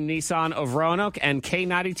 First Team Nissan of Roanoke, and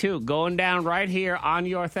K92 going down right here on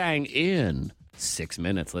your thing in 6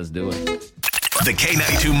 minutes. Let's do it. The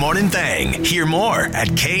K92 Morning Thang. Hear more at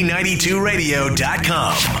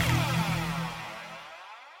K92Radio.com.